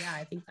mean, yeah,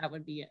 I think that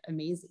would be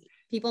amazing.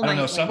 People might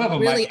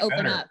really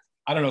open up.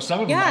 I don't know. Some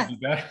of them might be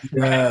better.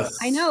 Yes.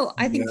 I know.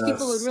 I think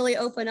people would really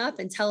open up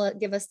and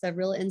give us the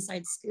real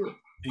inside scoop.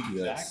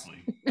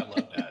 Exactly. I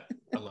love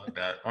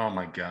that. Oh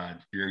my God,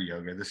 beer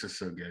yoga. This is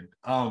so good.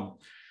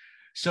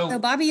 So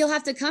Bobby, you'll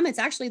have to come. It's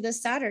actually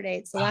this Saturday.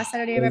 It's the last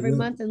Saturday of every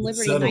month in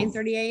Liberty,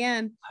 9:30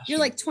 a.m. You're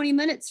like 20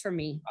 minutes from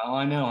me. Oh,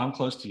 I know. I'm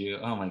close to you.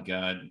 Oh my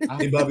God.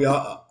 Hey, Bobby,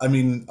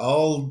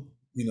 I'll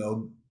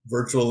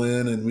virtual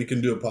in and we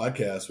can do a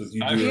podcast with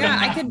you.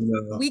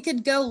 We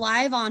could go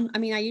live on,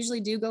 I usually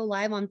do go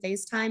live on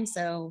FaceTime.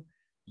 So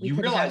you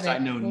realize I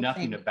know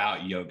nothing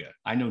about yoga.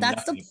 I know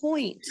that's nothing. The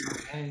point.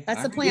 Okay.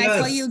 That's the point.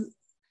 Yes.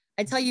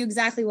 I tell you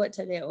exactly what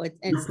to do.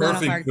 It's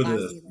not a hard class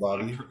either.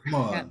 Bobby. Come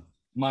on.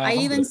 Yeah. I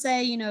even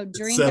say,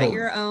 drink at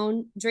your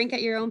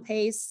own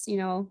pace,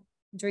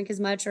 drink as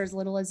much or as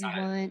little as you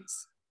want.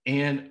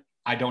 And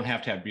I don't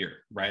have to have beer,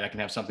 right? I can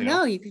have something else.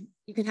 No, you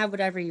can have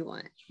whatever you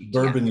want.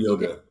 Bourbon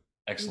yoga.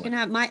 Excellent. You can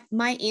have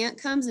my aunt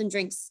comes and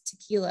drinks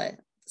tequila,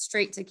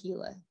 straight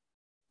tequila.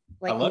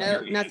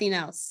 Like nothing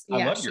else.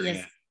 I love your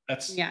aunt.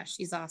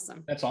 She's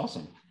awesome. That's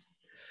awesome.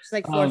 She's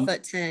like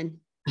 4'10".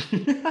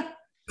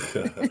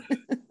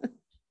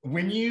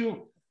 When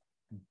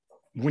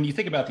you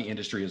think about the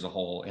industry as a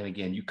whole, and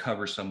again, you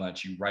cover so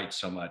much, you write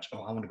so much.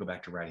 Oh, I want to go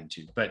back to writing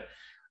too, but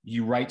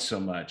you write so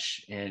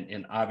much,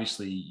 and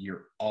obviously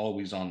you're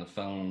always on the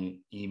phone,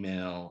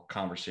 email,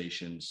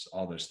 conversations,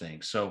 all those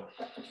things. So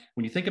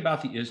when you think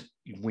about the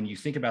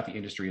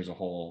industry as a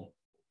whole,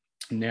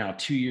 now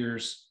 2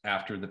 years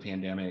after the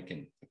pandemic,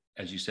 and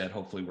as you said,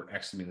 hopefully we're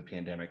exiting the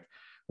pandemic,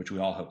 which we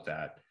all hope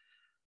that.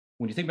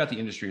 When you think about the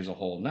industry as a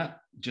whole, not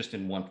just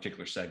in one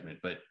particular segment,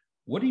 but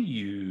what are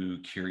you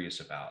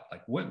curious about?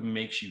 Like, what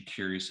makes you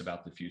curious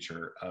about the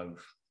future of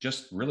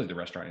just really the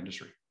restaurant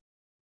industry?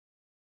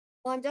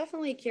 Well, I'm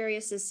definitely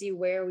curious to see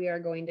where we are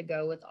going to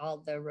go with all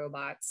the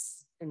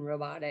robots and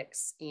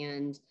robotics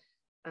and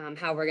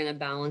how we're going to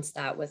balance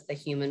that with the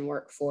human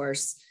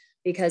workforce.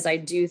 Because I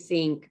do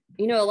think,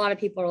 a lot of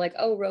people are like,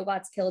 oh,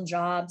 robots kill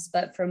jobs.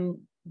 But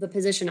from the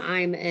position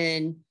I'm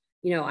in,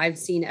 I've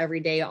seen every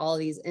day all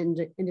these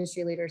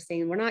industry leaders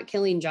saying we're not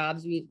killing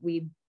jobs.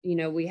 We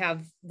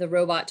have the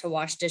robot to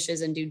wash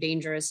dishes and do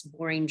dangerous,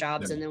 boring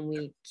jobs. Yeah. And then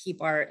we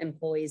keep our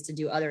employees to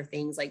do other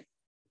things like,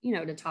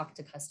 to talk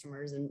to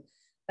customers and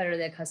better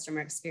the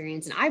customer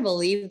experience. And I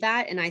believe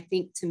that. And I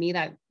think to me,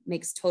 that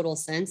makes total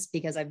sense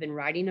because I've been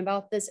writing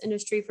about this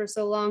industry for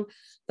so long.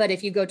 But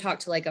if you go talk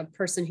to like a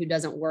person who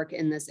doesn't work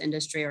in this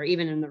industry or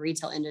even in the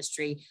retail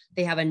industry,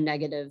 they have a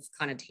negative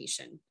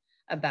connotation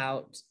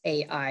about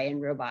AI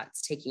and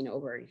robots taking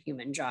over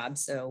human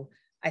jobs. So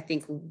I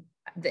think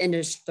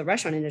the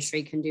restaurant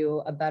industry can do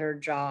a better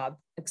job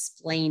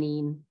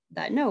explaining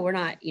that, no, we're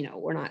not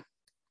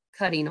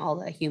cutting all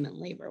the human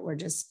labor. We're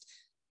just,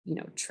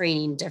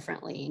 training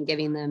differently and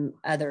giving them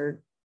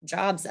other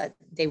jobs that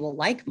they will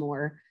like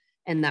more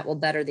and that will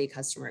better the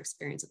customer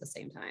experience at the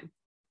same time.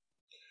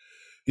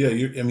 Yeah,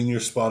 you're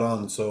spot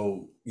on.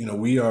 So,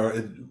 we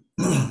are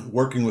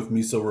working with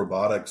Miso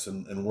Robotics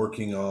and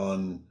working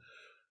on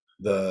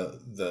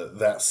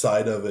that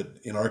side of it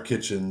in our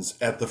kitchens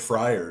at the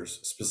fryers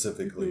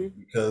specifically,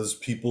 because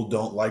people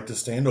don't like to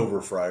stand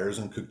over fryers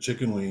and cook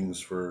chicken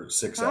wings for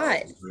 6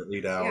 hours or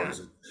 8 hours.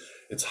 Yeah.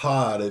 It's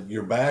hot,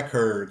 your back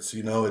hurts,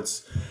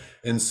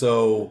 and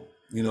so,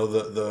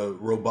 the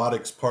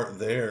robotics part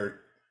there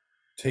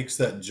takes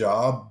that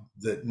job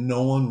that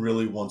no one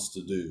really wants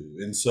to do.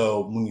 And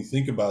so when you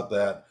think about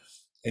that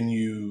and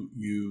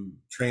you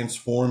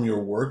transform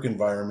your work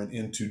environment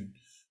into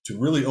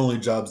really only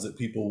jobs that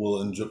people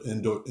will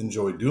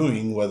enjoy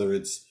doing, whether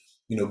it's,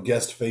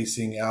 guest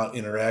facing out,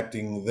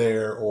 interacting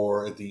there,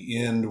 or at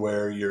the end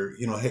where you're,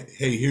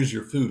 hey, here's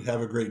your food, have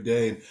a great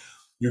day. And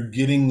you're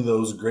getting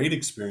those great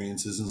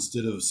experiences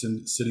instead of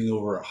sitting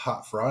over a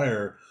hot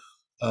fryer.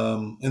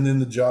 And then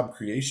the job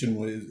creation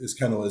is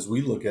kind of, as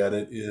we look at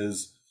it,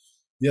 is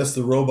yes,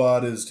 the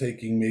robot is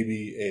taking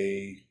maybe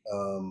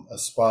a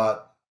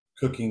spot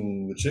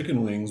cooking the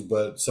chicken wings,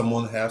 but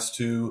someone has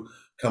to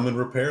come and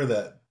repair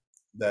that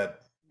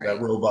Right.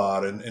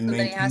 robot and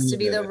Somebody has to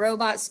be maintain the it.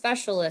 robot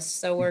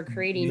specialist. So we're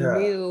creating Yeah,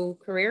 new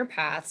career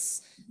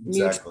paths,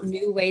 exactly.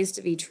 new ways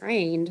to be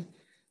trained.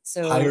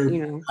 So,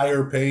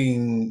 Higher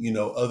paying,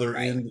 other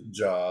right. end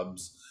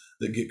jobs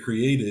that get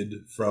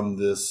created from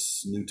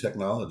this new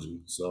technology.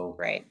 So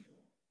Right.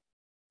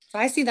 So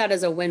I see that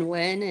as a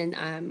win-win.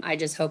 And I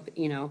just hope,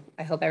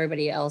 I hope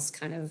everybody else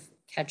kind of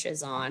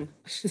catches on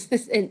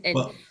and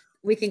well,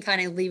 we can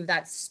kind of leave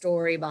that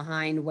story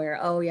behind where,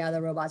 oh yeah,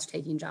 the robot's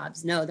taking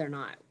jobs. No, they're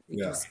not.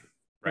 yeah.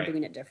 We're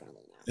doing it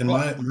differently now.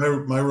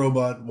 And my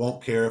robot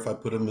won't care if I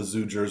put a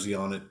Mizzou jersey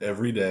on it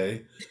every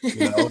day,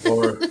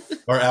 or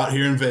out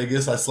here in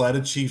Vegas, I slide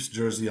a Chiefs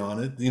jersey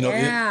on it.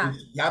 Yeah.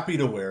 It's happy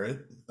to wear it,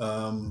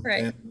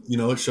 Right. and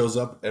it shows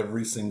up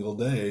every single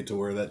day to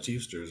wear that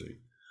Chiefs jersey.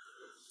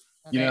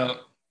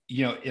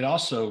 It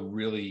also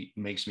really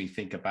makes me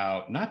think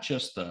about not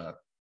just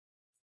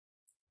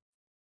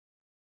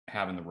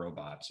having the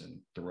robots and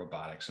the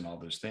robotics and all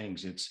those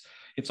things.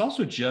 It's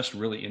also just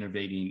really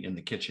innovating in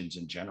the kitchens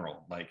in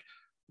general, like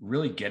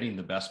really getting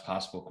the best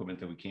possible equipment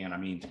that we can. I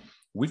mean,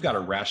 we've got a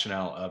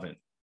Rationale oven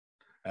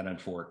at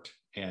Unforked,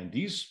 and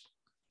these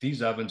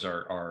ovens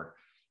are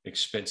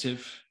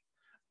expensive,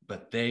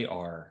 but they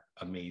are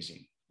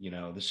amazing.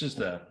 This is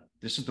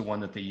the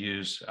one that they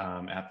use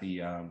at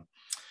the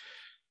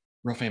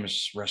real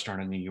famous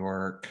restaurant in New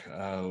York.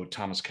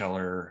 Thomas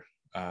Keller.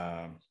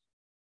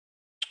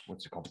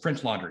 What's it called? The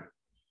French Laundry.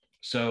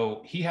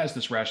 So he has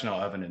this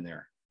Rationale oven in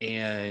there.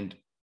 And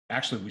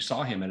actually we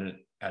saw him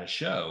at a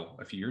show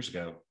a few years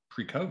ago,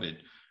 pre-COVID,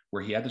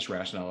 where he had this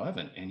Rationale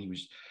oven, and he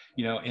was,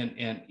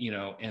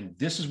 and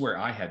this is where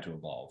I had to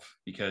evolve,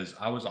 because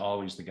I was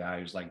always the guy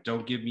who's like,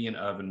 don't give me an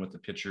oven with a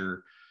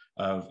picture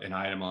of an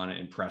item on it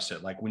and press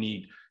it. Like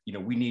we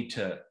need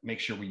to make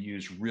sure we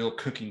use real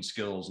cooking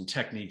skills and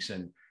techniques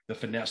and the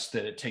finesse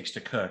that it takes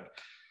to cook.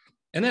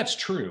 And that's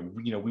true.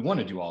 We want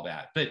to do all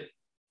that, but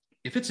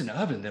if it's an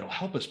oven that'll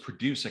help us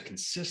produce a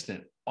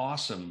consistent,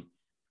 awesome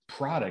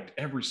product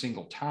every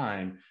single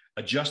time,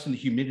 adjusting the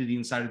humidity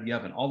inside of the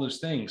oven, all those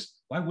things,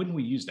 why wouldn't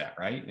we use that,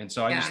 right? And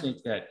so I just think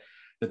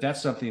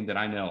that's something that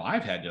I know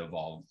I've had to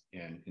evolve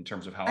in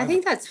terms of how I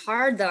think that's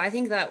hard, though. I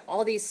think that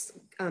all these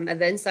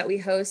events that we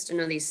host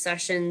and all these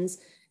sessions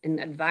and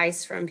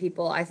advice from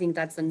people, I think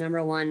that's the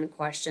number one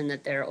question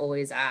that they're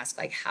always asked.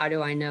 Like, how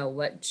do I know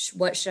what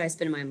should I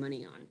spend my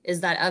money on?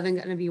 Is that oven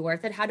going to be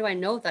worth it? How do I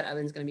know if that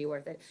oven's going to be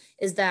worth it?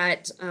 Is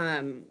that,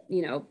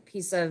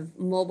 piece of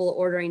mobile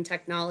ordering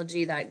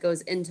technology that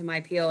goes into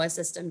my POS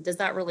system, does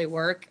that really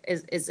work?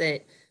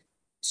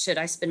 Should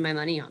I spend my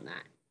money on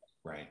that?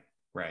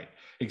 Right.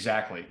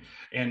 Exactly.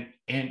 And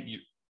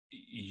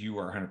you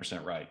are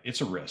 100% right.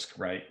 It's a risk,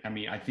 right? I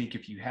mean, I think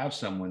if you have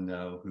someone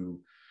though, who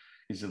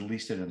is at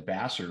least an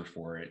ambassador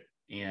for it,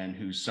 and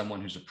who's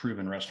a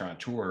proven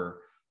restaurateur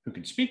who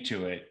can speak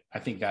to it, I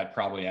think that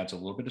probably adds a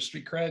little bit of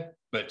street cred,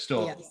 but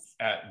still Yes.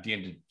 at the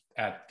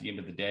end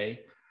of the day,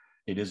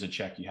 it is a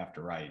check you have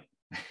to write.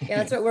 Yeah,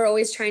 that's what we're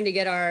always trying to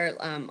get our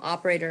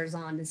operators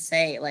on to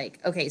say, like,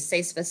 okay,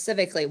 say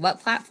specifically, what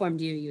platform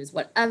do you use?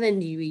 What oven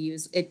do you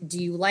use?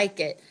 Do you like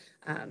it?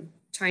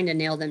 trying to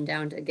nail them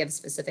down to give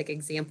specific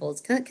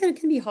examples can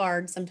be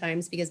hard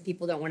sometimes because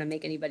people don't want to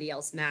make anybody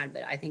else mad.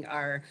 But I think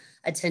our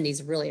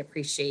attendees really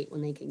appreciate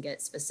when they can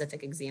get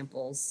specific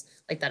examples,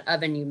 like that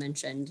oven you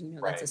mentioned. You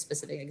know, that's a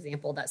specific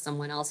example that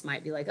someone else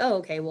might be like, oh,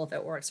 okay, well, if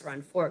it works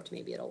around Forked,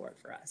 maybe it'll work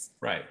for us.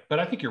 Right. But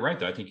I think you're right,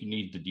 though. I think you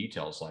need the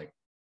details, like,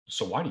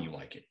 so why do you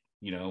like it?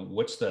 You know,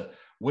 what's the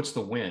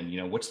win?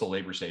 You know, what's the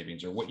labor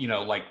savings, or what, you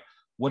know, like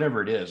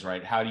whatever it is,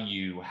 right? How do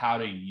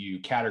you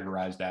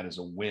categorize that as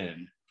a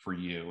win for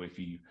you if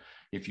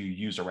you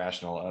use a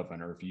rational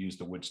oven, or if you use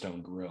the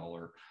Woodstone grill,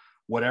 or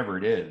whatever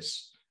it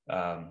is?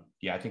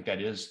 Yeah, I think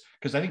that is,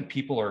 because I think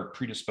people are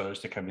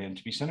predisposed to come in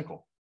to be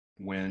cynical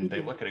when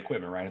they look at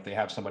equipment, right? If they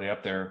have somebody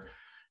up there,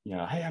 you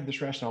know, hey, I have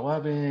this rational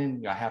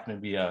oven, I happen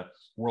to be a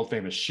world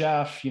famous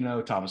chef, you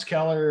know, Thomas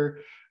Keller,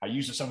 I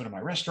use this oven in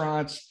my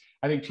restaurants.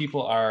 I think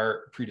people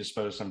are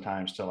predisposed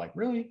sometimes to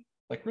really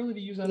to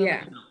use that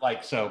oven?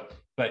 Like, so,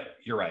 but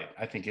you're right.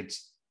 I think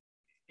it's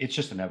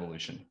just an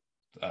evolution,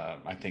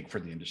 I think,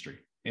 for the industry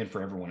and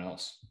for everyone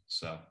else.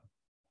 So,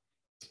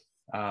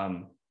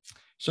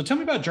 so tell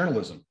me about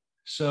journalism.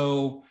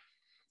 So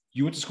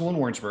you went to school in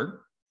Warrensburg.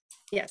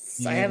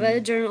 Yes, I have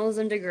a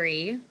journalism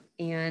degree,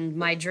 and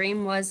my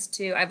dream was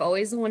I've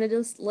always wanted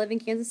to live in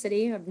Kansas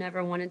City. I've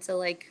never wanted to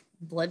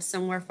live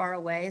somewhere far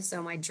away.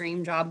 So my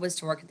dream job was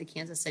to work at the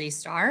Kansas City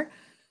Star.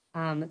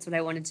 That's what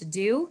I wanted to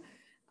do.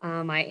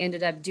 I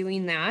ended up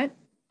doing that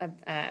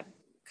a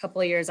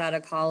couple of years out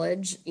of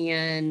college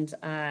and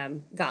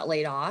got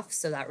laid off.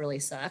 So that really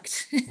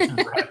sucked.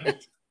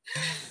 Right.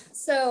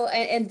 So,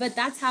 but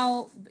that's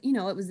how, you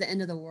know, it was the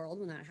end of the world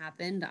when that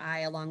happened. I,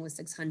 along with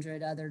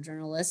 600 other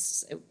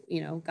journalists,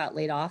 got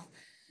laid off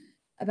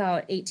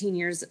about 17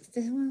 years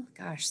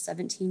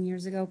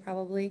ago,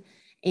 probably.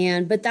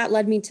 But that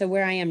led me to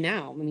where I am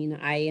now. I mean,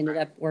 I ended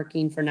up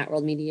working for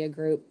Networld Media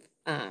Group.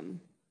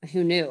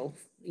 Who knew,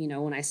 you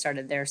know, when I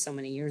started there so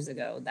many years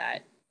ago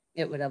that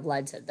it would have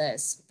led to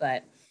this.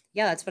 But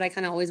yeah, that's what I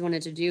kind of always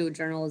wanted to do.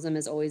 Journalism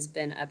has always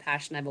been a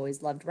passion. I've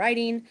always loved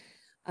writing,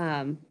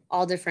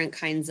 all different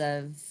kinds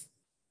of,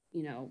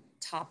 you know,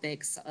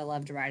 topics. I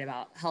love to write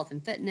about health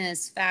and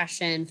fitness,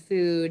 fashion,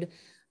 food.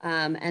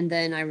 And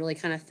then I really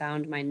kind of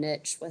found my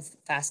niche with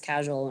fast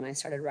casual when I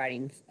started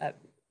writing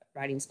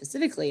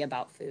specifically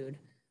about food.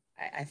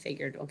 I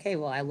figured, okay,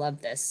 well, I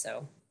love this,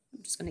 so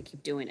I'm just going to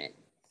keep doing it.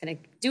 Going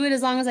to do it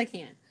as long as I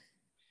can.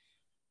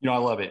 You know, I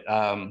love it.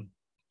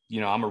 You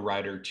know, I'm a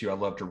writer too. I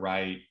love to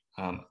write.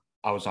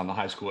 I was on the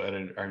high school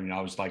editor. I mean, I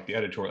was like the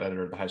editorial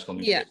editor of the high school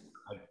newspaper.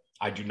 Yeah.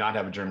 I do not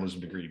have a journalism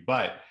degree,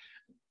 but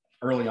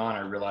early on, I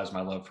realized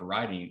my love for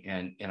writing,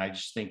 and I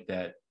just think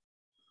that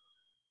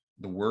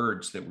the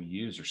words that we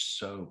use are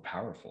so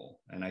powerful,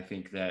 and I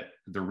think that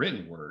the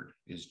written word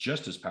is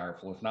just as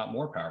powerful, if not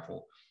more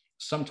powerful,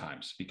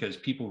 sometimes, because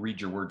people read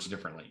your words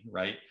differently,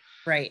 right?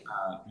 Right.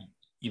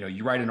 You know,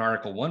 you write an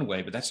article one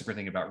way, but that's the great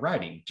thing about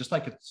writing, just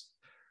like it's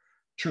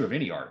true of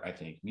any art, I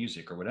think,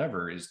 music or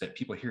whatever, is that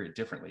people hear it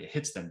differently. It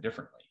hits them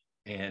differently.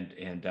 And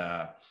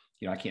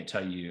you know, I can't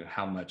tell you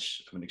how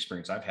much of an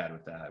experience I've had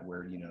with that,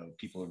 where, you know,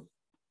 people have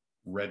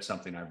read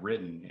something I've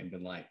written and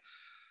been like,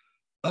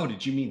 oh,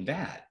 did you mean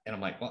that? And I'm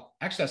like, well,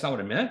 actually, that's not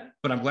what I meant,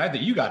 but I'm glad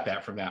that you got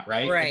that from that,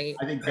 right? Right.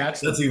 I think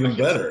that's even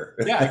better.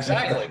 Yeah,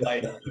 exactly.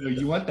 Like, you know,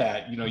 you want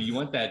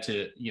that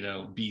to, you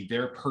know, be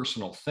their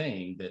personal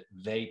thing that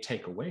they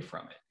take away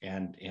from it.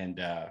 And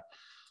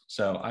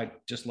so I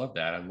just love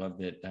that. I love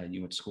that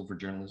you went to school for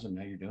journalism.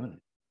 Now you're doing it.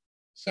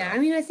 So. Yeah, I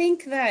mean, I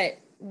think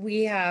that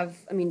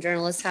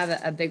journalists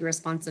have a big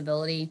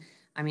responsibility.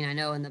 I mean, I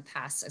know in the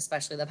past,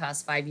 especially the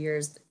past 5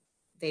 years,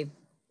 the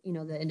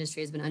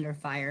industry has been under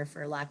fire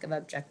for lack of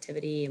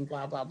objectivity and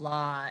blah, blah,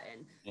 blah.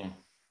 And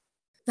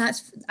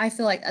I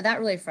feel like that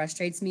really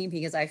frustrates me,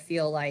 because I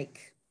feel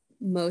like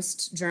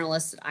most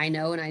journalists I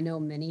know, and I know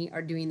many,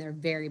 are doing their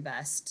very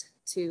best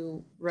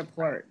to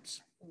report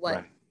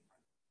what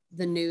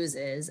the news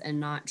is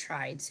and not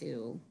try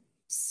to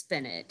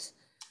spin it.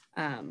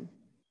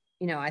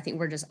 You know, I think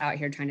we're just out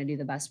here trying to do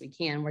the best we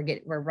can.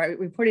 We're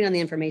reporting on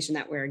the information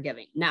that we're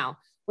giving. Now,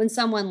 when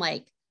someone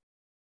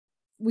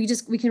we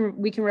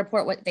can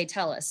report what they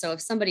tell us. So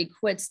if somebody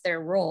quits their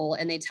role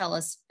and they tell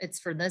us it's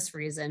for this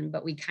reason,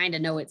 but we kind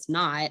of know it's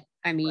not,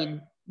 I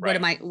mean, what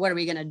are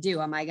we going to do?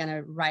 Am I going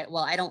to write,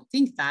 well, I don't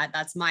think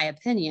that's my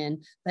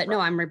opinion, but no,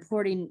 I'm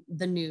reporting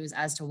the news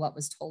as to what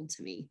was told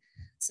to me.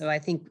 So I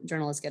think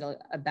journalists get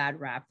a bad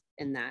rap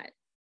in that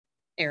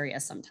area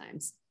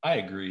sometimes. I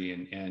agree.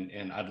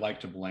 And I'd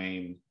like to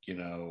blame, you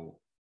know,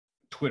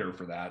 Twitter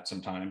for that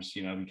sometimes,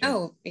 you know,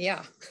 because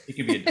it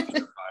could be a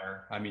dumpster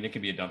fire. I mean, it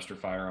could be a dumpster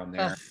fire on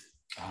there.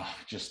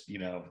 Just, you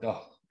know,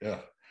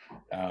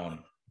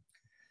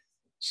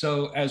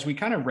 so as we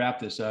kind of wrap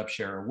this up,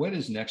 Cherryh, what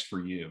is next for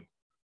you?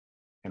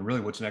 And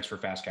really, what's next for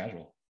Fast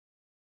Casual?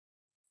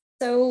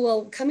 So,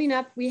 well, coming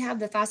up, we have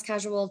the Fast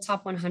Casual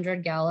Top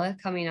 100 Gala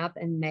coming up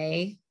in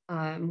May,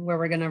 where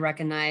we're going to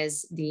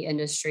recognize the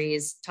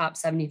industry's top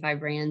 75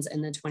 brands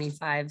and the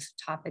 25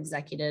 top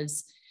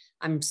executives.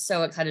 I'm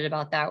so excited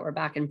about that. We're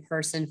back in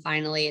person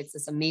finally. It's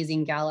this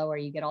amazing gala where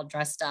you get all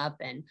dressed up,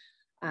 and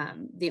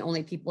The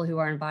only people who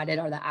are invited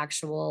are the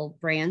actual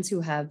brands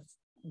who have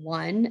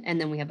won.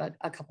 And then we have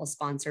a couple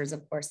sponsors,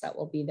 of course, that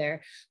will be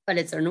there. But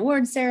it's an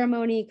award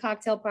ceremony,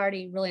 cocktail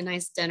party, really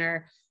nice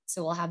dinner.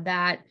 So we'll have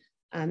that.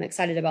 I'm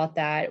excited about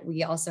that.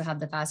 We also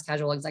have the Fast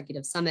Casual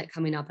Executive Summit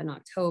coming up in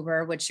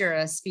October, which you're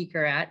a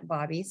speaker at,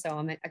 Bobby. So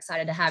I'm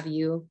excited to have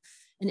you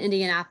in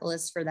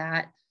Indianapolis for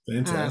that.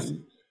 Fantastic.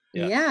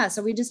 Yeah.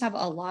 So we just have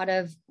a lot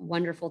of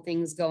wonderful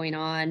things going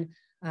on.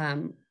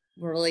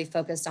 We're really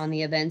focused on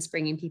the events,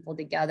 bringing people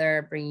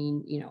together,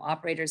 bringing,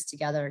 operators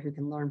together who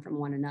can learn from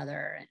one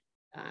another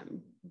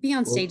and be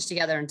on stage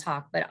together and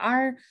talk. But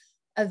our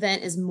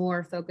event is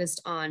more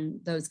focused on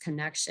those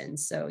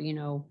connections. So,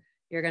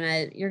 you're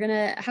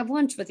gonna have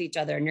lunch with each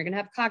other, and you're gonna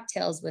have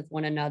cocktails with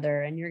one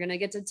another, and you're gonna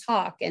get to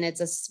talk. And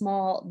it's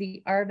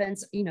our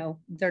events,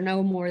 they're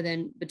no more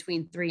than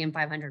between 300 and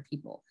 500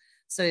 people.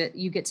 So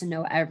you get to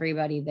know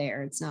everybody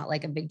there. It's not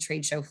like a big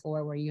trade show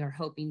floor where you're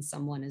hoping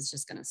someone is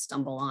just going to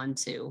stumble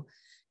onto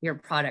your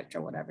product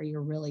or whatever.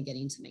 You're really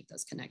getting to make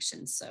those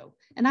connections. So,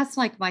 and that's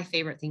like my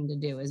favorite thing to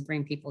do is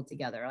bring people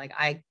together. Like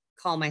I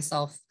call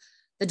myself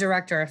the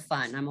director of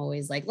fun. I'm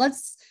always like,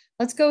 let's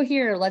go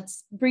here.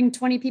 Let's bring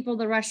 20 people to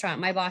the restaurant.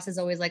 My boss is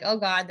always like, oh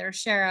God,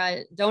 there's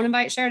Cherryh. Don't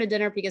invite Cherryh to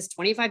dinner because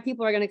 25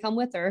 people are going to come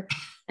with her.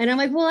 And I'm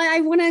like, well,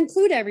 I want to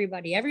include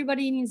everybody.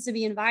 Everybody needs to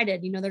be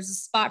invited. There's a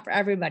spot for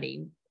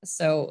everybody.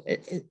 So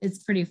it's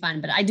pretty fun,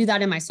 but I do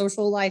that in my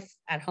social life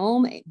at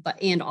home,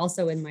 and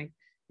also in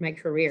my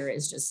career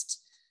is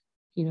just,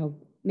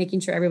 making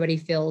sure everybody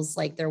feels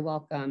like they're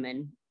welcome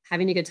and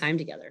having a good time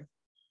together.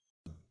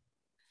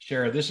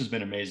 Cherryh, this has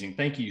been amazing.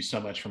 Thank you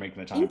so much for making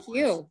the time. Thank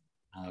you.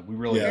 We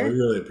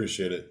really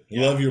appreciate it.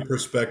 Love your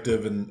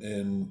perspective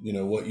and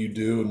what you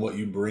do and what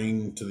you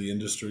bring to the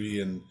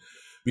industry, and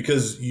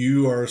because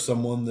you are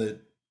someone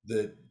that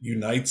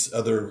unites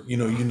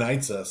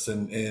us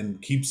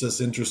and keeps us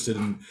interested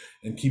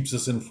and keeps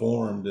us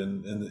informed,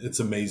 and it's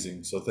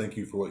amazing. So thank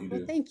you for what you do.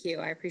 Well, thank you.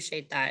 I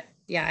appreciate that.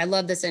 Yeah, I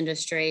love this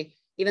industry.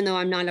 Even though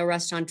I'm not a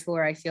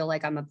restaurateur, I feel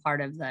like I'm a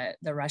part of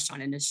the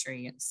restaurant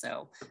industry. And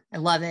so I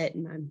love it.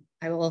 And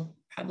I will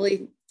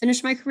probably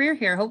finish my career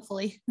here,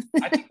 hopefully.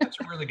 I think that's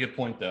a really good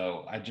point,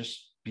 though.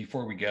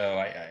 Before we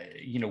go,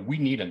 we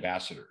need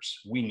ambassadors.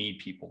 We need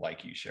people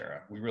like you,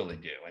 Cherryh. We really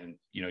do. And,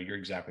 you're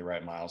exactly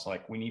right, Myles.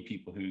 Like we need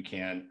people who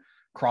can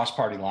cross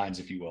party lines,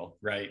 if you will.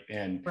 Right.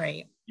 And,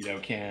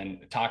 can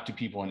talk to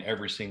people in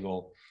every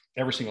single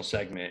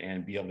segment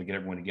and be able to get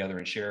everyone together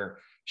and share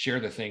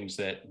the things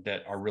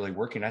that are really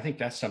working. I think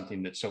that's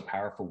something that's so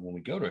powerful when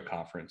we go to a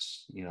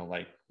conference,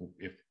 like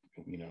if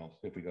we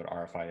go to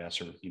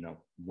RFIS or,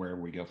 wherever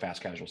we go,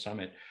 Fast Casual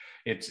Summit,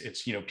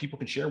 it's people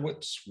can share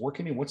what's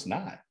working and what's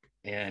not.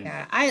 And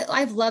yeah,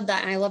 I've loved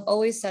that. And I've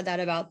always said that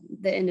about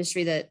the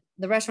industry, the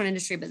restaurant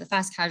industry, but the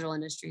fast casual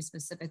industry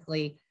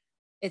specifically.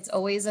 It's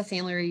always a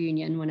family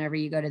reunion whenever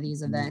you go to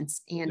these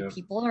events, and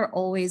people are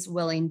always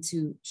willing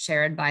to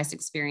share advice,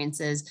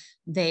 experiences.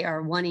 They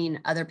are wanting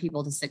other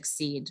people to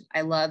succeed. I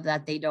love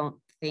that they don't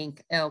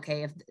think,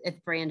 okay,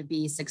 if brand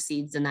B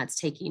succeeds, then that's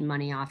taking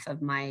money off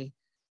of my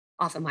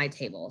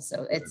table.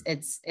 So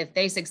it's if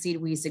they succeed,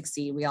 we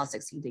succeed, we all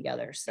succeed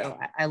together. So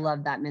I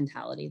love that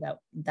mentality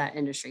that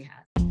industry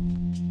has.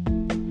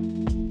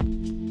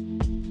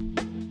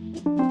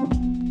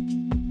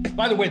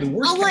 By the way, the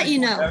worst I'll let you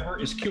know ever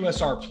is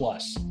QSR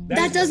Plus.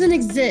 That doesn't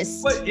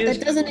exist. What is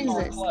that doesn't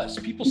QSR exist. Plus?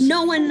 People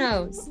no one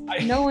knows.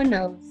 No one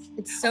knows.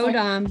 It's so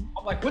dumb.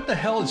 I'm like, what the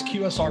hell is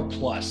QSR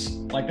Plus?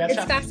 Like that's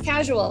fast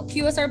casual.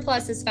 QSR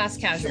Plus is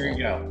fast casual. There you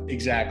go.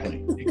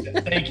 Exactly.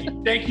 Thank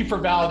you. Thank you for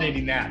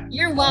validating that.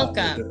 You're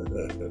welcome.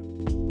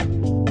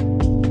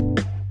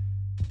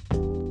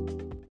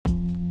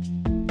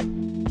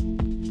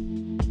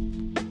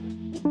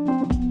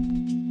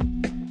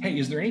 Hey,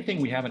 is there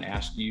anything we haven't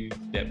asked you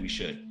that we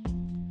should?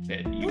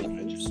 That you want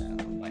to just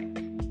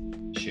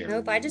share?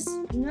 Nope, I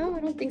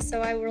don't think so.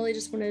 I really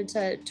just wanted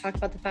to talk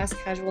about the Fast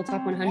Casual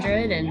Top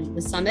 100 and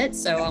the summit.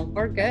 So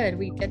we're good.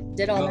 We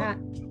did all that.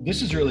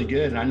 This is really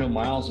good. And I know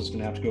Myles is going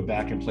to have to go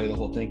back and play the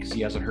whole thing because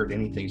he hasn't heard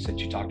anything since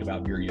you talked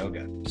about your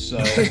yoga. So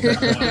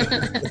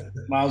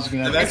Myles is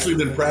going to I've actually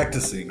been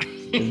practicing.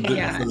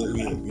 Yeah.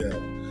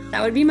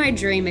 That would be my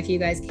dream if you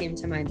guys came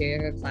to my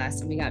yoga class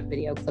and we got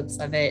video clips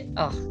of it.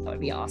 Oh, that would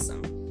be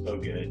awesome. So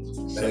good.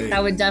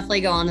 That would definitely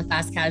go on the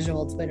Fast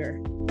Casual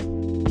Twitter.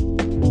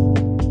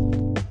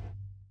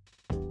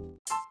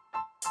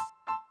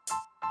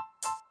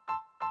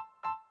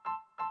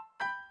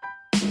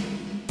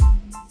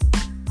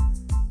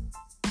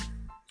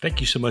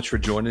 Thank you so much for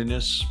joining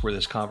us for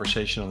this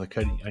conversation on the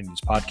Cutting Onions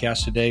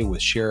podcast today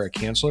with Cherryh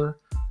Cansler,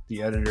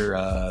 the editor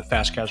of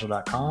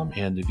fastcasual.com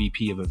and the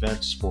VP of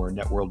events for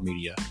Networld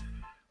Media.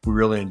 We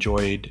really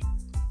enjoyed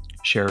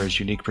Cherryh's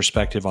unique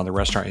perspective on the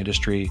restaurant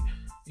industry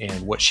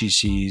and what she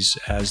sees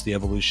as the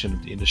evolution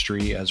of the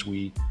industry as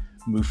we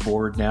move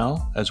forward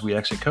now, as we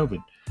exit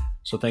COVID.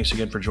 So thanks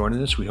again for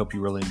joining us. We hope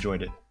you really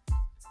enjoyed it.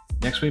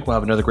 Next week, we'll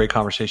have another great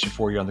conversation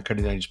for you on the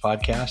Cutting Onions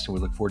podcast, and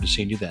we look forward to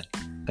seeing you then.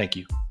 Thank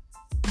you.